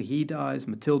Greenlee, he dies,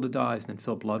 Matilda dies, and then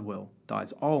Philip Ludwell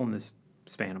dies, all in this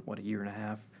span of, a year and a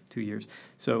half, 2 years.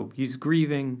 So he's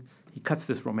grieving. He cuts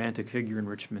this romantic figure in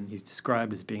Richmond. He's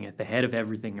described as being at the head of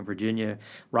everything in Virginia,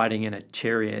 riding in a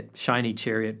shiny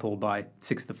chariot pulled by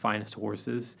 6 of the finest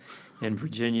horses in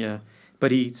Virginia.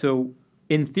 But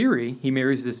in theory, he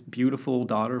marries this beautiful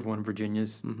daughter of one of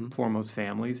Virginia's foremost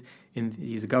families.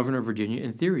 He's a governor of Virginia.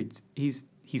 In theory, you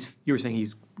were saying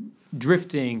he's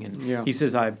drifting, and he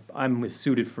says, I'm as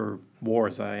suited for war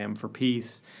as I am for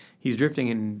peace. He's drifting,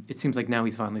 and it seems like now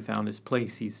he's finally found his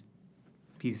place. He's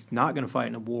not going to fight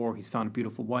in a war. He's found a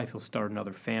beautiful wife. He'll start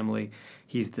another family.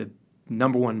 He's the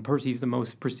number one person. He's the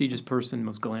most prestigious person,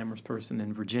 most glamorous person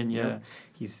in Virginia. Yeah.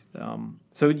 He's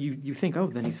so you think,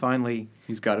 then he's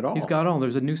got it all. He's got it all.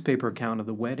 There's a newspaper account of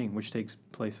the wedding, which takes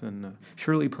place in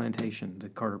Shirley Plantation, the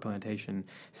Carter Plantation,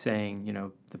 saying,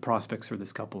 the prospects for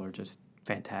this couple are just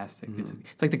fantastic.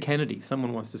 It's like the Kennedys.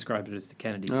 Someone once described it as the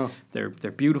Kennedys. Oh. They're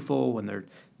beautiful when they're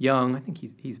young. I think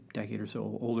he's a decade or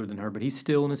so older than her, but he's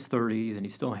still in his 30s and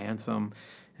he's still handsome,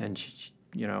 and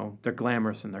they're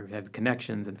glamorous and they have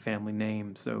connections and family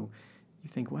names. So you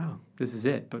think, wow, this is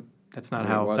it. But that's not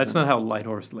how Light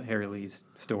Horse Harry Lee's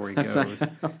story goes.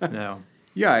 No.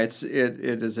 Yeah, it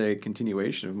is a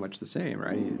continuation of much the same,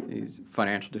 right? He's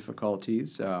financial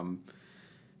difficulties.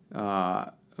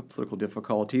 Political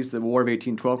difficulties. The War of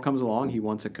 1812 comes along. He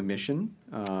wants a commission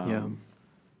from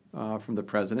the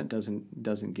president.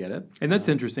 Doesn't get it. And that's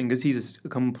interesting because he's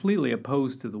completely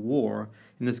opposed to the war,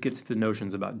 and this gets to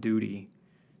notions about duty.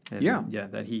 And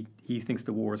that he thinks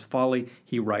the war is folly.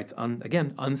 He writes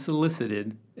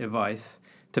unsolicited advice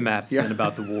to Madison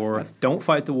about the war. Don't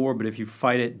fight the war, but if you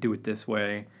fight it, do it this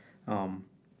way. And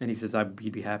he says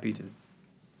he'd be happy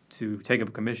to take up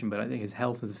a commission, but I think his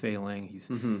health is failing. He's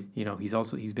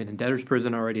he's been in debtor's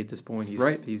prison already at this point.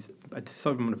 He's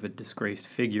somewhat of a disgraced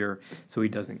figure, so he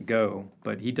doesn't go.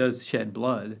 But he does shed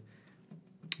blood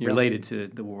related to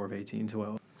the War of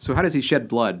 1812. So how does he shed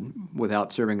blood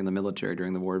without serving in the military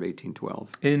during the War of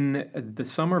 1812? In the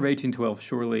summer of 1812,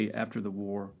 shortly after the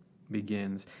war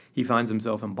begins, he finds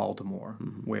himself in Baltimore,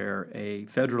 where a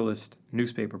Federalist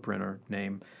newspaper printer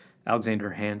named Alexander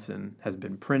Hanson has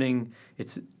been printing.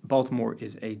 Baltimore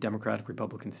is a Democratic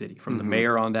Republican city, from the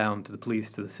mayor on down to the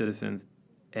police to the citizens.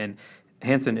 And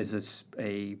Hanson is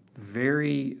a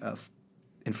very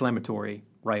inflammatory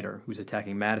writer who's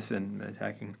attacking Madison and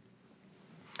attacking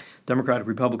Democratic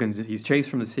Republicans. He's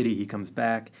chased from the city. He comes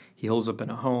back. He holds up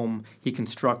in a home. He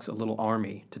constructs a little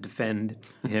army to defend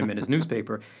him and his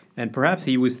newspaper. And perhaps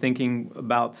he was thinking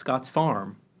about Scott's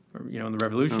Farm, in the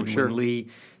Revolution, when Lee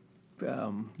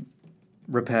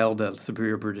repelled a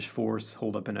superior British force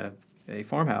holed up in a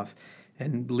farmhouse.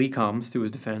 And Lee comes to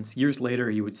his defense. Years later,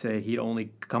 he would say he'd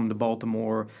only come to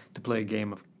Baltimore to play a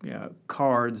game of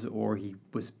cards, or he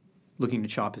was looking to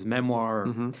chop his memoir,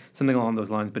 or something along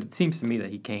those lines. But it seems to me that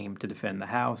he came to defend the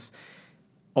house.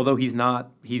 Although he's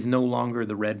no longer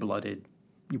the red-blooded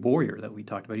warrior that we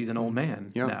talked about. He's an old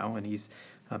man now, and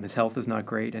his health is not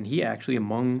great. And he actually,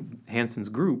 among Hanson's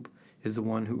group, is the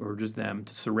one who urges them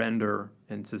to surrender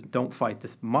and says, don't fight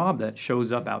this mob that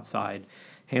shows up outside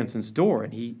Hanson's door.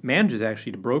 And he manages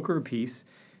actually to broker a peace,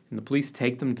 and the police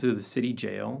take them to the city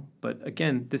jail. But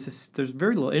again, there's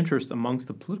very little interest amongst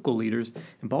the political leaders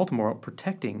in Baltimore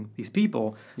protecting these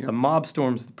people. Yep. The mob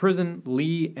storms the prison.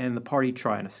 Lee and the party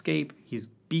try and escape. He's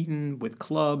beaten with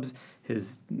clubs.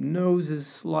 His nose is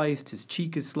sliced. His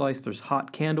cheek is sliced. There's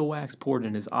hot candle wax poured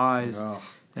in his eyes. Oh.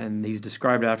 And he's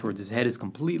described afterwards, his head is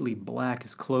completely black,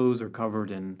 his clothes are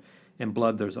covered in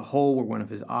blood. There's a hole where one of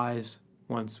his eyes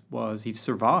once was. He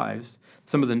survives.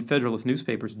 Some of the Federalist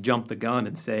newspapers jump the gun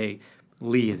and say,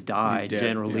 Lee has died. Dead,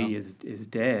 General yeah. Lee is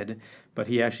dead, but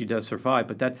he actually does survive.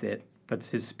 But that's it. That's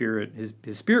his spirit.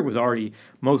 His spirit was already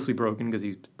mostly broken because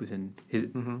he was in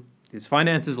his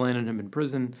finances landed him in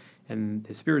prison, and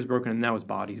his spirit is broken, and now his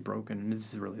body's broken. And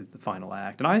this is really the final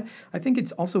act. And I think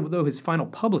it's also, though, his final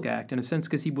public act in a sense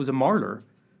because he was a martyr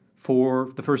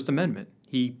for the First Amendment.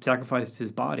 He sacrificed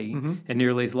his body and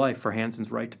nearly his life for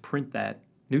Hanson's right to print that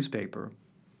newspaper.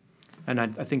 And I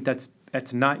think that's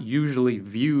not usually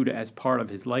viewed as part of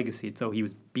his legacy. It's he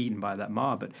was beaten by that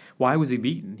mob. But why was he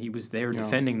beaten? He was there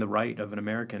defending the right of an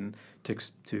American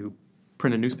to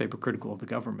print a newspaper critical of the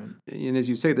government. And as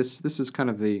you say, this is kind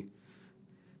of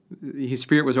his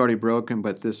spirit was already broken,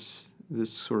 but this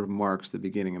sort of marks the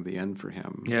beginning of the end for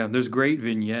him. Yeah, there's great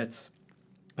vignettes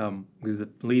because the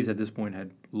Lees at this point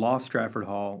had lost Stratford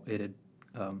Hall. It had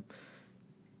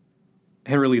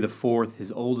Henry Lee IV,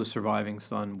 his oldest surviving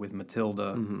son with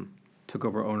Matilda, took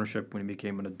over ownership when he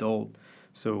became an adult.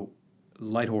 So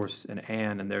Lighthorse and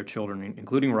Anne and their children,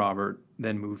 including Robert,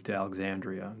 then moved to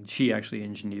Alexandria. She actually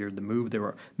engineered the move. There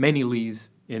were many Lees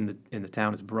in the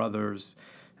town as brothers.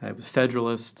 It was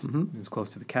Federalist. It was close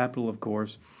to the capital, of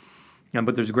course.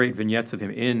 But there's great vignettes of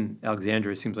him in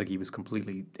Alexandria. It seems like he was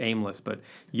completely aimless, but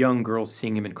young girls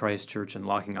seeing him in Christchurch and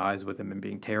locking eyes with him and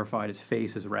being terrified. His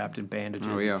face is wrapped in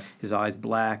bandages, his eyes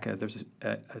black. There's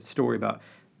a story about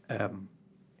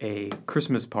a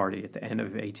Christmas party at the end of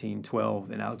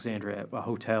 1812 in Alexandria at a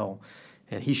hotel,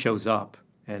 and he shows up,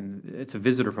 and it's a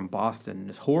visitor from Boston, and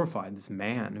is horrified, this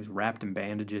man who's wrapped in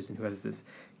bandages and who has this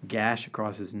gash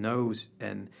across his nose,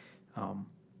 and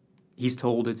he's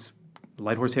told it's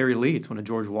Lighthorse Harry Lee. It's one of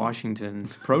George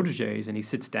Washington's proteges, and he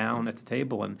sits down at the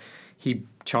table, and he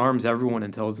charms everyone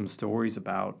and tells them stories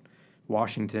about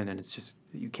Washington, and it's just,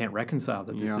 you can't reconcile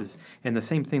that this is... And the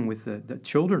same thing with the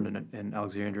children in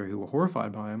Alexandria who were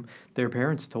horrified by him. Their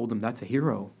parents told them that's a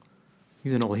hero.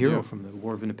 He's an old hero from the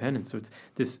War of Independence. So it's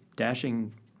this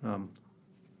dashing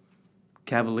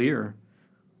cavalier,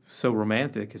 so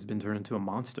romantic, has been turned into a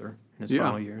monster in his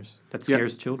final years. That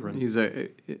scares children. He's a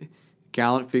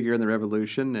gallant figure in the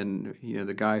Revolution, and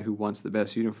the guy who wants the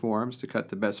best uniforms to cut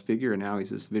the best figure, and now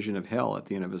he's this vision of hell at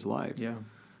the end of his life. Yeah.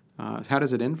 How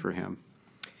does it end for him?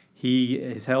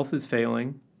 His health is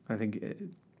failing, I think,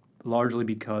 largely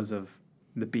because of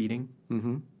the beating.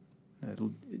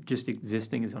 Just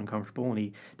existing is uncomfortable, and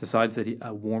he decides that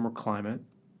a warmer climate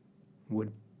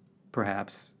would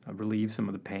perhaps relieve some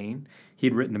of the pain. He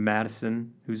had written to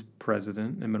Madison, who's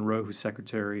president, and Monroe, who's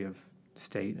Secretary of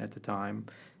State at the time,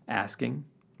 asking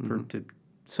for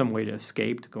some way to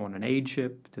escape, to go on an aid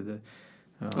ship to the...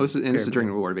 this is during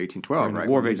the War of 1812, right? The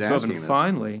War of 1812, and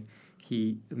finally,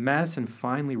 Madison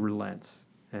finally relents,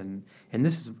 and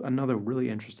this is another really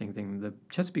interesting thing. The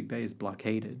Chesapeake Bay is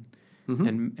blockaded,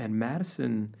 and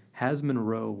Madison has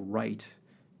Monroe write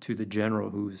to the general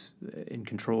who's in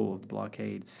control of the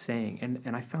blockade, saying,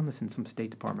 and I found this in some State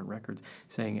Department records,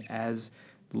 saying, as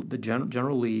the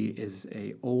General Lee is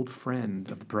a old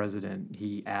friend of the president,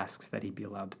 he asks that he be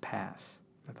allowed to pass.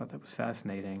 I thought that was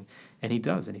fascinating. And he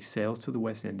does, and he sails to the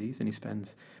West Indies, and he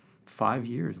spends 5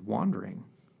 years wandering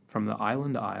from the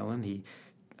island to island. He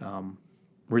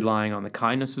relying on the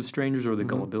kindness of strangers or the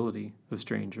gullibility of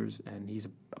strangers, and he's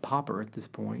a pauper at this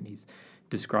point. He's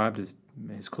described as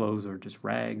his clothes are just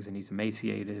rags, and he's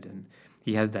emaciated, and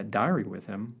he has that diary with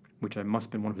him, which must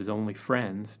have been one of his only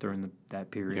friends during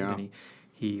that period. Yeah. And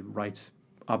he writes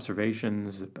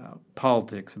observations about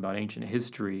politics, about ancient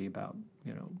history, about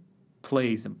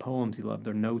plays and poems he loved.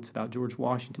 There are notes about George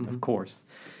Washington, of course.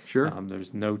 Sure.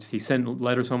 There's notes. He sent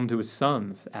letters home to his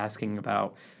sons asking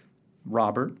about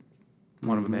Robert.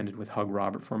 One of them ended with "Hug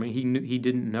Robert for me." He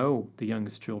didn't know the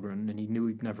youngest children, and he knew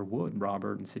he never would,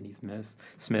 Robert and Sidney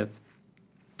Smith.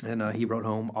 And he wrote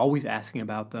home, always asking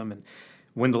about them. And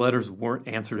when the letters weren't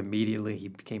answered immediately, he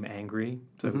became angry.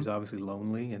 So he was obviously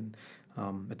lonely. And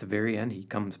at the very end, he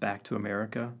comes back to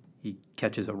America. He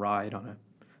catches a ride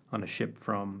on a ship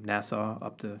from Nassau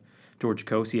up to Georgia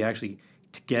Coast. He actually,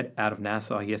 to get out of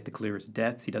Nassau, he has to clear his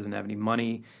debts. He doesn't have any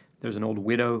money. There's an old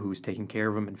widow who's taking care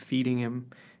of him and feeding him,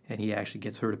 and he actually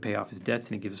gets her to pay off his debts,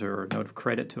 and he gives her a note of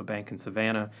credit to a bank in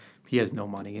Savannah. He has no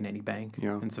money in any bank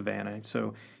in Savannah.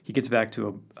 So he gets back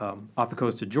to off the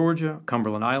coast of Georgia,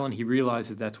 Cumberland Island. He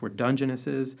realizes that's where Dungeness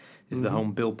is the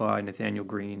home built by Nathaniel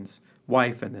Greene's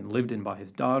wife and then lived in by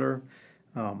his daughter.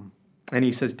 And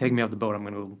he says, "Take me off the boat. I'm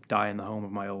going to die in the home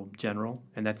of my old general."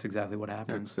 And that's exactly what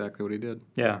happens. That's exactly what he did.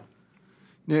 Yeah.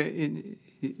 Now,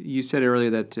 you said earlier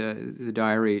that the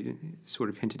diary sort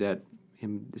of hinted at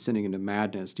him descending into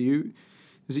madness.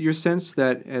 Is it your sense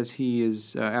that as he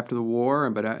is after the war,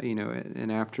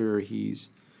 and after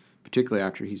he's particularly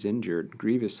after he's injured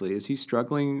grievously. Is he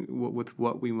struggling with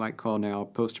what we might call now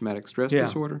post-traumatic stress Yeah.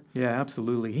 disorder? Yeah,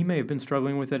 absolutely. He may have been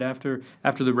struggling with it after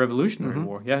the Revolutionary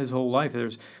War. Yeah, his whole life.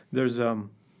 There's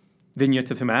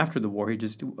vignettes of him after the war. He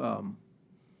just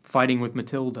fighting with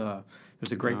Matilda.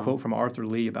 There's a great quote from Arthur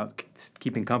Lee about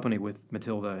keeping company with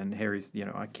Matilda and Harry's.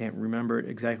 I can't remember it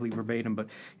exactly verbatim, but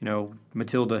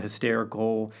Matilda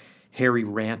hysterical, Harry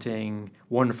ranting,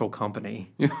 wonderful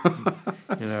company.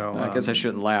 I guess I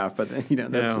shouldn't laugh, but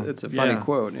it's a funny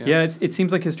quote. Yeah, it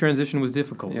seems like his transition was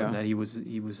difficult, and that he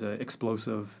was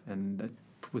explosive and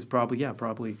was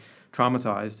probably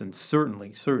traumatized, and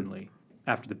certainly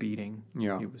after the beating,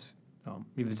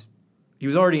 he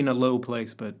was already in a low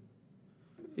place, but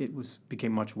it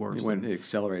became much worse. It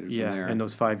accelerated from there. And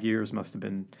those 5 years must have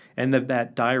been, and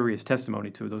that diary is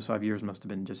testimony to it. Those 5 years must have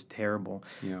been just terrible.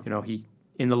 Yeah. He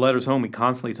in the letters home, he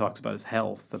constantly talks about his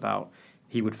health, about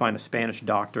he would find a Spanish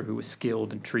doctor who was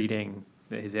skilled in treating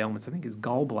his ailments. I think his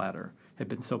gallbladder had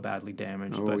been so badly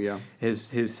damaged.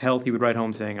 His health, he would write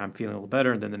home saying, I'm feeling a little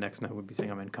better, and then the next night would be saying,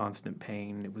 I'm in constant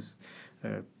pain. It was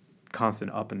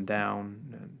constant up and down,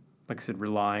 and like I said,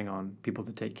 relying on people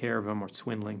to take care of him or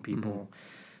swindling people.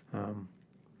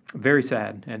 Very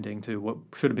sad ending to what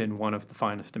should have been one of the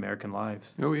finest American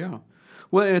lives. Oh, yeah.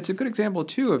 Well, and it's a good example,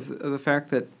 too, of the fact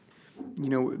that,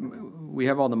 we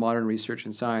have all the modern research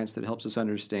and science that helps us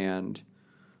understand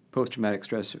post-traumatic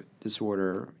stress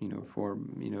disorder,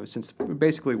 since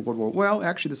basically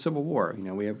actually the Civil War.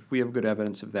 We have good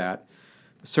evidence of that.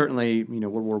 Certainly,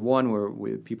 World War I,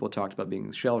 where people talked about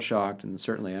being shell-shocked, and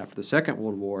certainly after the Second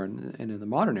World War and in the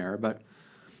modern era. But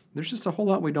there's just a whole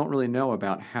lot we don't really know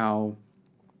about how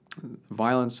the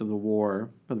violence of the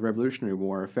war, of the Revolutionary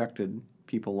War, affected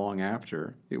people long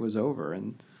after it was over.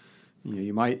 And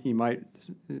you might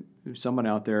someone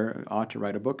out there ought to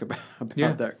write a book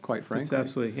about that, quite frankly. It's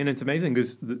absolutely, and it's amazing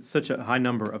because such a high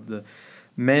number of the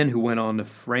men who went on to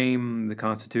frame the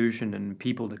Constitution and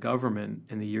people to government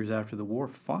in the years after the war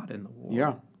fought in the war.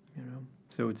 Yeah.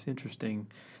 So it's interesting.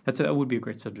 That would be a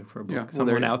great subject for a book. Yeah.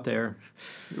 Someone out there.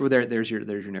 Well, there's your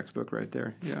next book right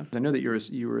there. Yeah. I know that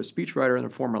you were a speechwriter in a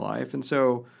former life, and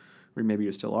so, or maybe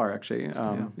you still are actually.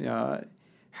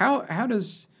 How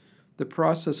does the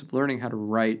process of learning how to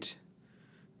write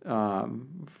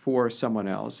for someone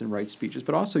else and write speeches,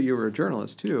 but also you were a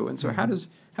journalist too, and so how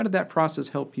did that process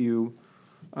help you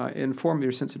inform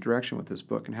your sense of direction with this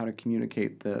book and how to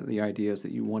communicate the ideas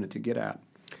that you wanted to get at?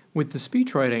 With the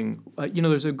speech writing,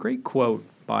 there's a great quote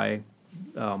by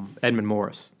Edmund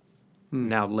Morris,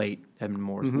 now late Edmund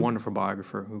Morris, wonderful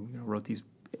biographer who wrote these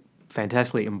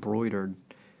fantastically embroidered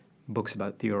books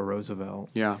about Theodore Roosevelt.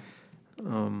 Yeah.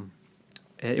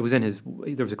 It was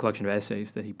there was a collection of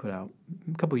essays that he put out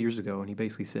a couple of years ago, and he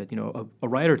basically said, a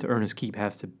writer to earn his keep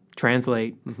has to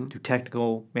translate, do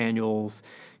technical manuals,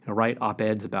 write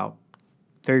op-eds about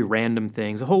very random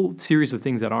things, a whole series of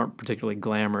things that aren't particularly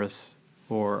glamorous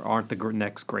or aren't the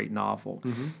next great novel.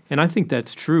 And I think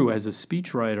that's true as a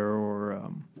speechwriter,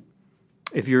 or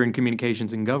if you're in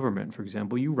communications and government, for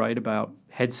example, you write about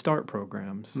Head Start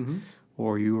programs,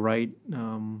 or you write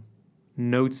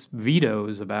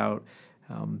vetoes about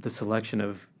the selection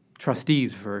of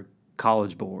trustees for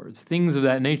college boards, things of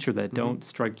that nature that don't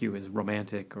strike you as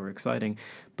romantic or exciting,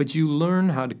 but you learn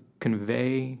how to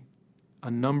convey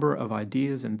a number of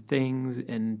ideas and things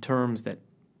in terms that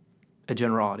a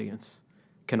general audience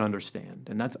can understand.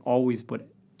 And that's always what,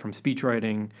 from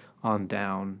speechwriting on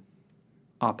down,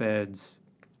 op-eds,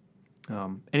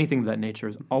 anything of that nature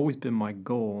has always been my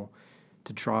goal,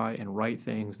 to try and write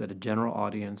things that a general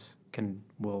audience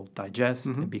will digest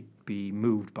and be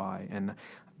moved by. And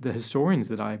the historians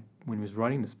that when he was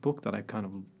writing this book, that I kind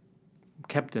of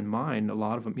kept in mind, a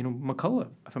lot of them, McCullough,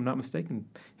 if I'm not mistaken,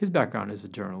 his background is a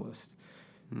journalist,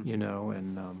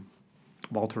 and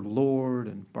Walter Lord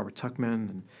and Barbara Tuchman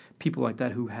and people like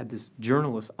that who had this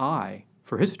journalist eye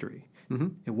for history.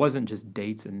 It wasn't just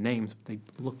dates and names, but they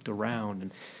looked around.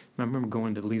 And I remember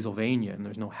going to Leesylvania, and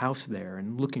there's no house there,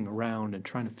 and looking around and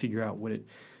trying to figure out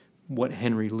what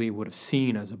Henry Lee would have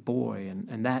seen as a boy,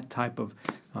 and that type of,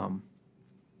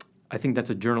 I think that's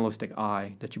a journalistic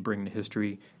eye that you bring to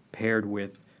history, paired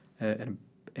with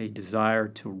a desire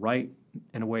to write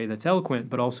in a way that's eloquent,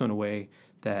 but also in a way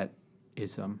that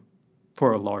is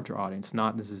for a larger audience.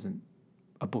 This isn't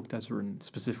a book that's written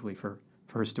specifically for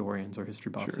historians or history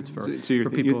buffs. It's for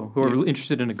people who are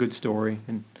interested in a good story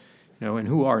and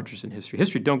who are interested in history.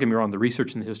 History, don't get me wrong, the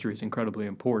research in the history is incredibly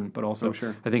important, but also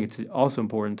I think it's also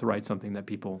important to write something that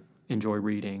people enjoy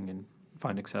reading and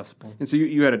find accessible. And so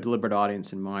you had a deliberate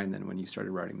audience in mind then when you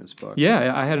started writing this book?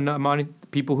 Yeah, I had in mind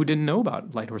people who didn't know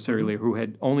about Lighthorse Harry Lee, who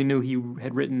only knew he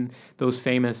had written those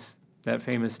famous that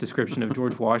famous description of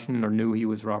George Washington, or knew he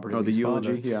was Robert E. Lee's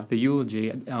eulogy, father. yeah. The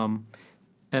eulogy.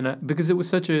 Because it was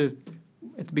such a,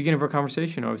 at the beginning of our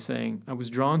conversation, I was saying I was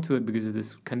drawn to it because of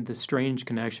this strange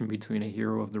connection between a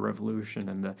hero of the Revolution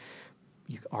and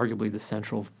arguably the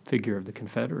central figure of the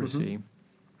Confederacy.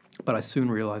 Mm-hmm. But I soon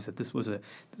realized that this was a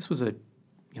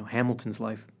Hamilton's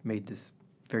life made this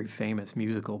very famous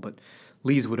musical, but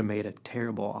Lee's would have made a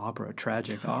terrible opera, a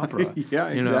tragic opera. Yeah,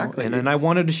 exactly. And I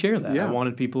wanted to share that. Yeah. I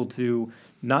wanted people to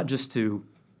not just to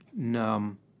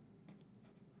know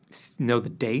the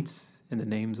dates and the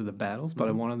names of the battles, but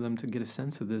I wanted them to get a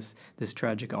sense of this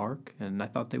tragic arc, and I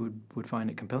thought they would find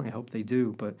it compelling. I hope they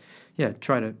do. But yeah,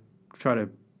 try to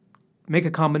make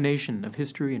a combination of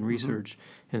history and research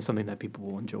and something that people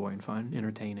will enjoy and find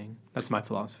entertaining. That's my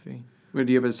philosophy. Well,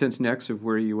 do you have a sense next of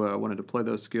where you want to deploy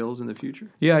those skills in the future?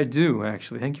 Yeah, I do,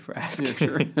 actually. Thank you for asking. Yeah,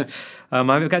 sure.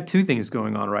 I've got two things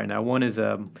going on right now. One is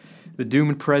The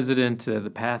Doomed President, The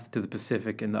Path to the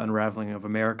Pacific, and the Unraveling of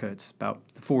America. It's about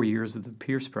the 4 years of the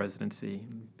Pierce presidency.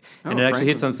 And it actually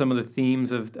hits on some of the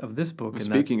themes of this book. Well,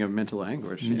 speaking of mental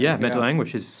anguish. Mental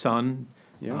anguish. His son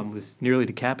was nearly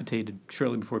decapitated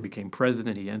shortly before he became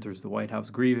president. He enters the White House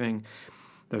grieving.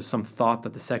 There's some thought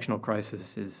that the sectional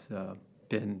crisis is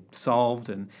been solved,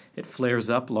 and it flares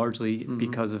up largely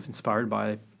because of inspired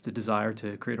by the desire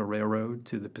to create a railroad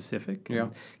to the Pacific. Yeah.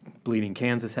 Bleeding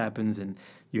Kansas happens, and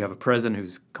you have a president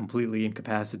who's completely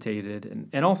incapacitated,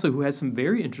 and also who has some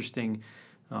very interesting,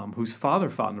 whose father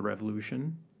fought in the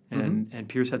Revolution, and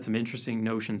Pierce had some interesting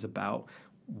notions about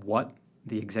what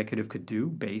the executive could do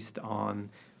based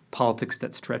on politics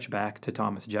that stretch back to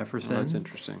Thomas Jefferson. Oh, that's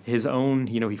interesting. His own,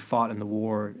 he fought in the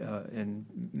war, in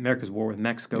America's war with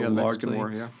Mexico, largely.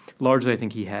 War, yeah. Largely, I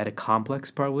think he had a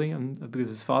complex, probably, because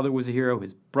his father was a hero,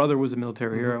 his brother was a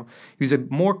military hero. He was a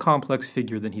more complex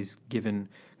figure than he's given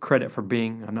credit for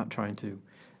being. I'm not trying to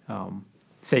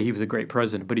say he was a great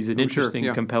president, but he's an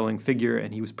interesting, compelling figure,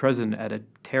 and he was president at a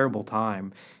terrible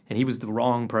time, and he was the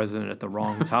wrong president at the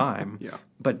wrong time.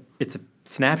 But it's a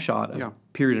snapshot of a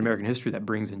period in American history that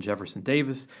brings in Jefferson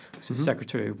Davis, who's the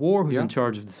Secretary of War, who's in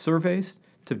charge of the surveys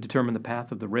to determine the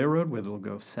path of the railroad, whether it'll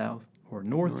go south or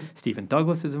north. Stephen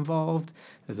Douglas is involved.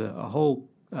 There's a whole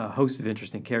host of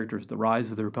interesting characters, the rise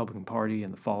of the Republican Party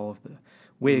and the fall of the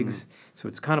Whigs. So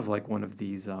it's kind of like one of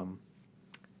these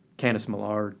Candace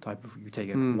Millard type of, you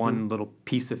take one little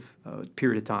piece of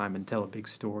period of time and tell a big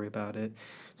story about it.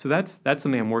 So that's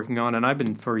something I'm working on, and I've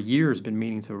been for years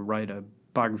meaning to write a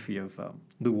biography of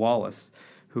Lew Wallace,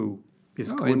 who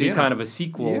would be kind of a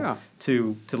sequel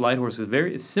to Lighthorse. A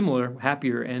very similar,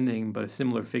 happier ending, but a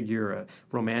similar figure, a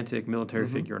romantic military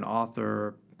figure, an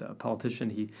author, a politician.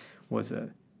 He was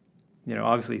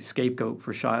obviously a scapegoat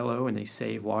for Shiloh, and they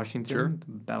saved Washington,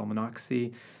 the Battle of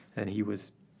Monocacy, and he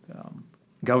was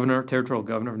territorial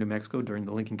governor of New Mexico during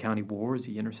the Lincoln County Wars.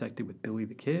 He intersected with Billy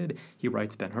the Kid. He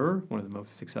writes Ben-Hur, one of the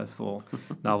most successful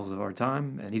novels of our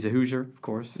time, and he's a Hoosier, of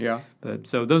course. Yeah. But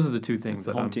so those are the two things.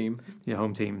 That's the home team. Yeah,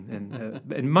 home team, and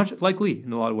much like Lee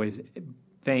in a lot of ways,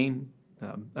 vain,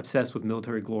 obsessed with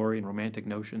military glory and romantic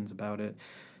notions about it.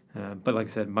 But like I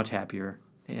said, much happier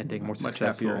ending, more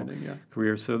successful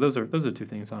career. So those are two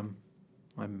things I'm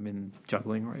in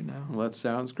juggling right now. Well, that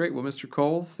sounds great. Well, Mr.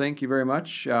 Cole, thank you very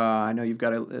much. I know you've got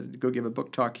to go give a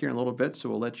book talk here in a little bit, so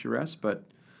we'll let you rest. But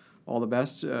all the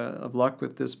best of luck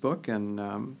with this book, and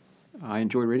I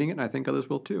enjoyed reading it, and I think others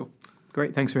will too.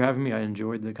 Great. Thanks for having me. I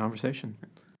enjoyed the conversation.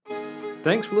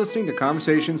 Thanks for listening to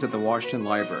Conversations at the Washington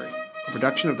Library, a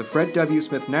production of the Fred W.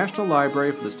 Smith National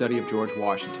Library for the Study of George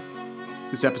Washington.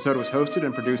 This episode was hosted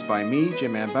and produced by me,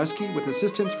 Jim Ambuske, with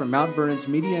assistance from Mount Vernon's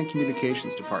Media and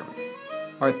Communications Department.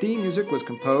 Our theme music was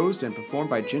composed and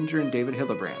performed by Ginger and David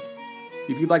Hillebrand.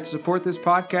 If you'd like to support this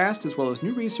podcast, as well as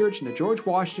new research into George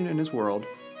Washington and his world,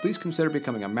 please consider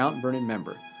becoming a Mount Vernon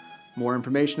member. More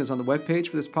information is on the webpage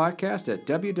for this podcast at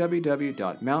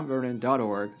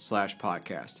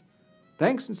www.mountvernon.org/podcast.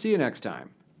 Thanks, and see you next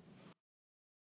time.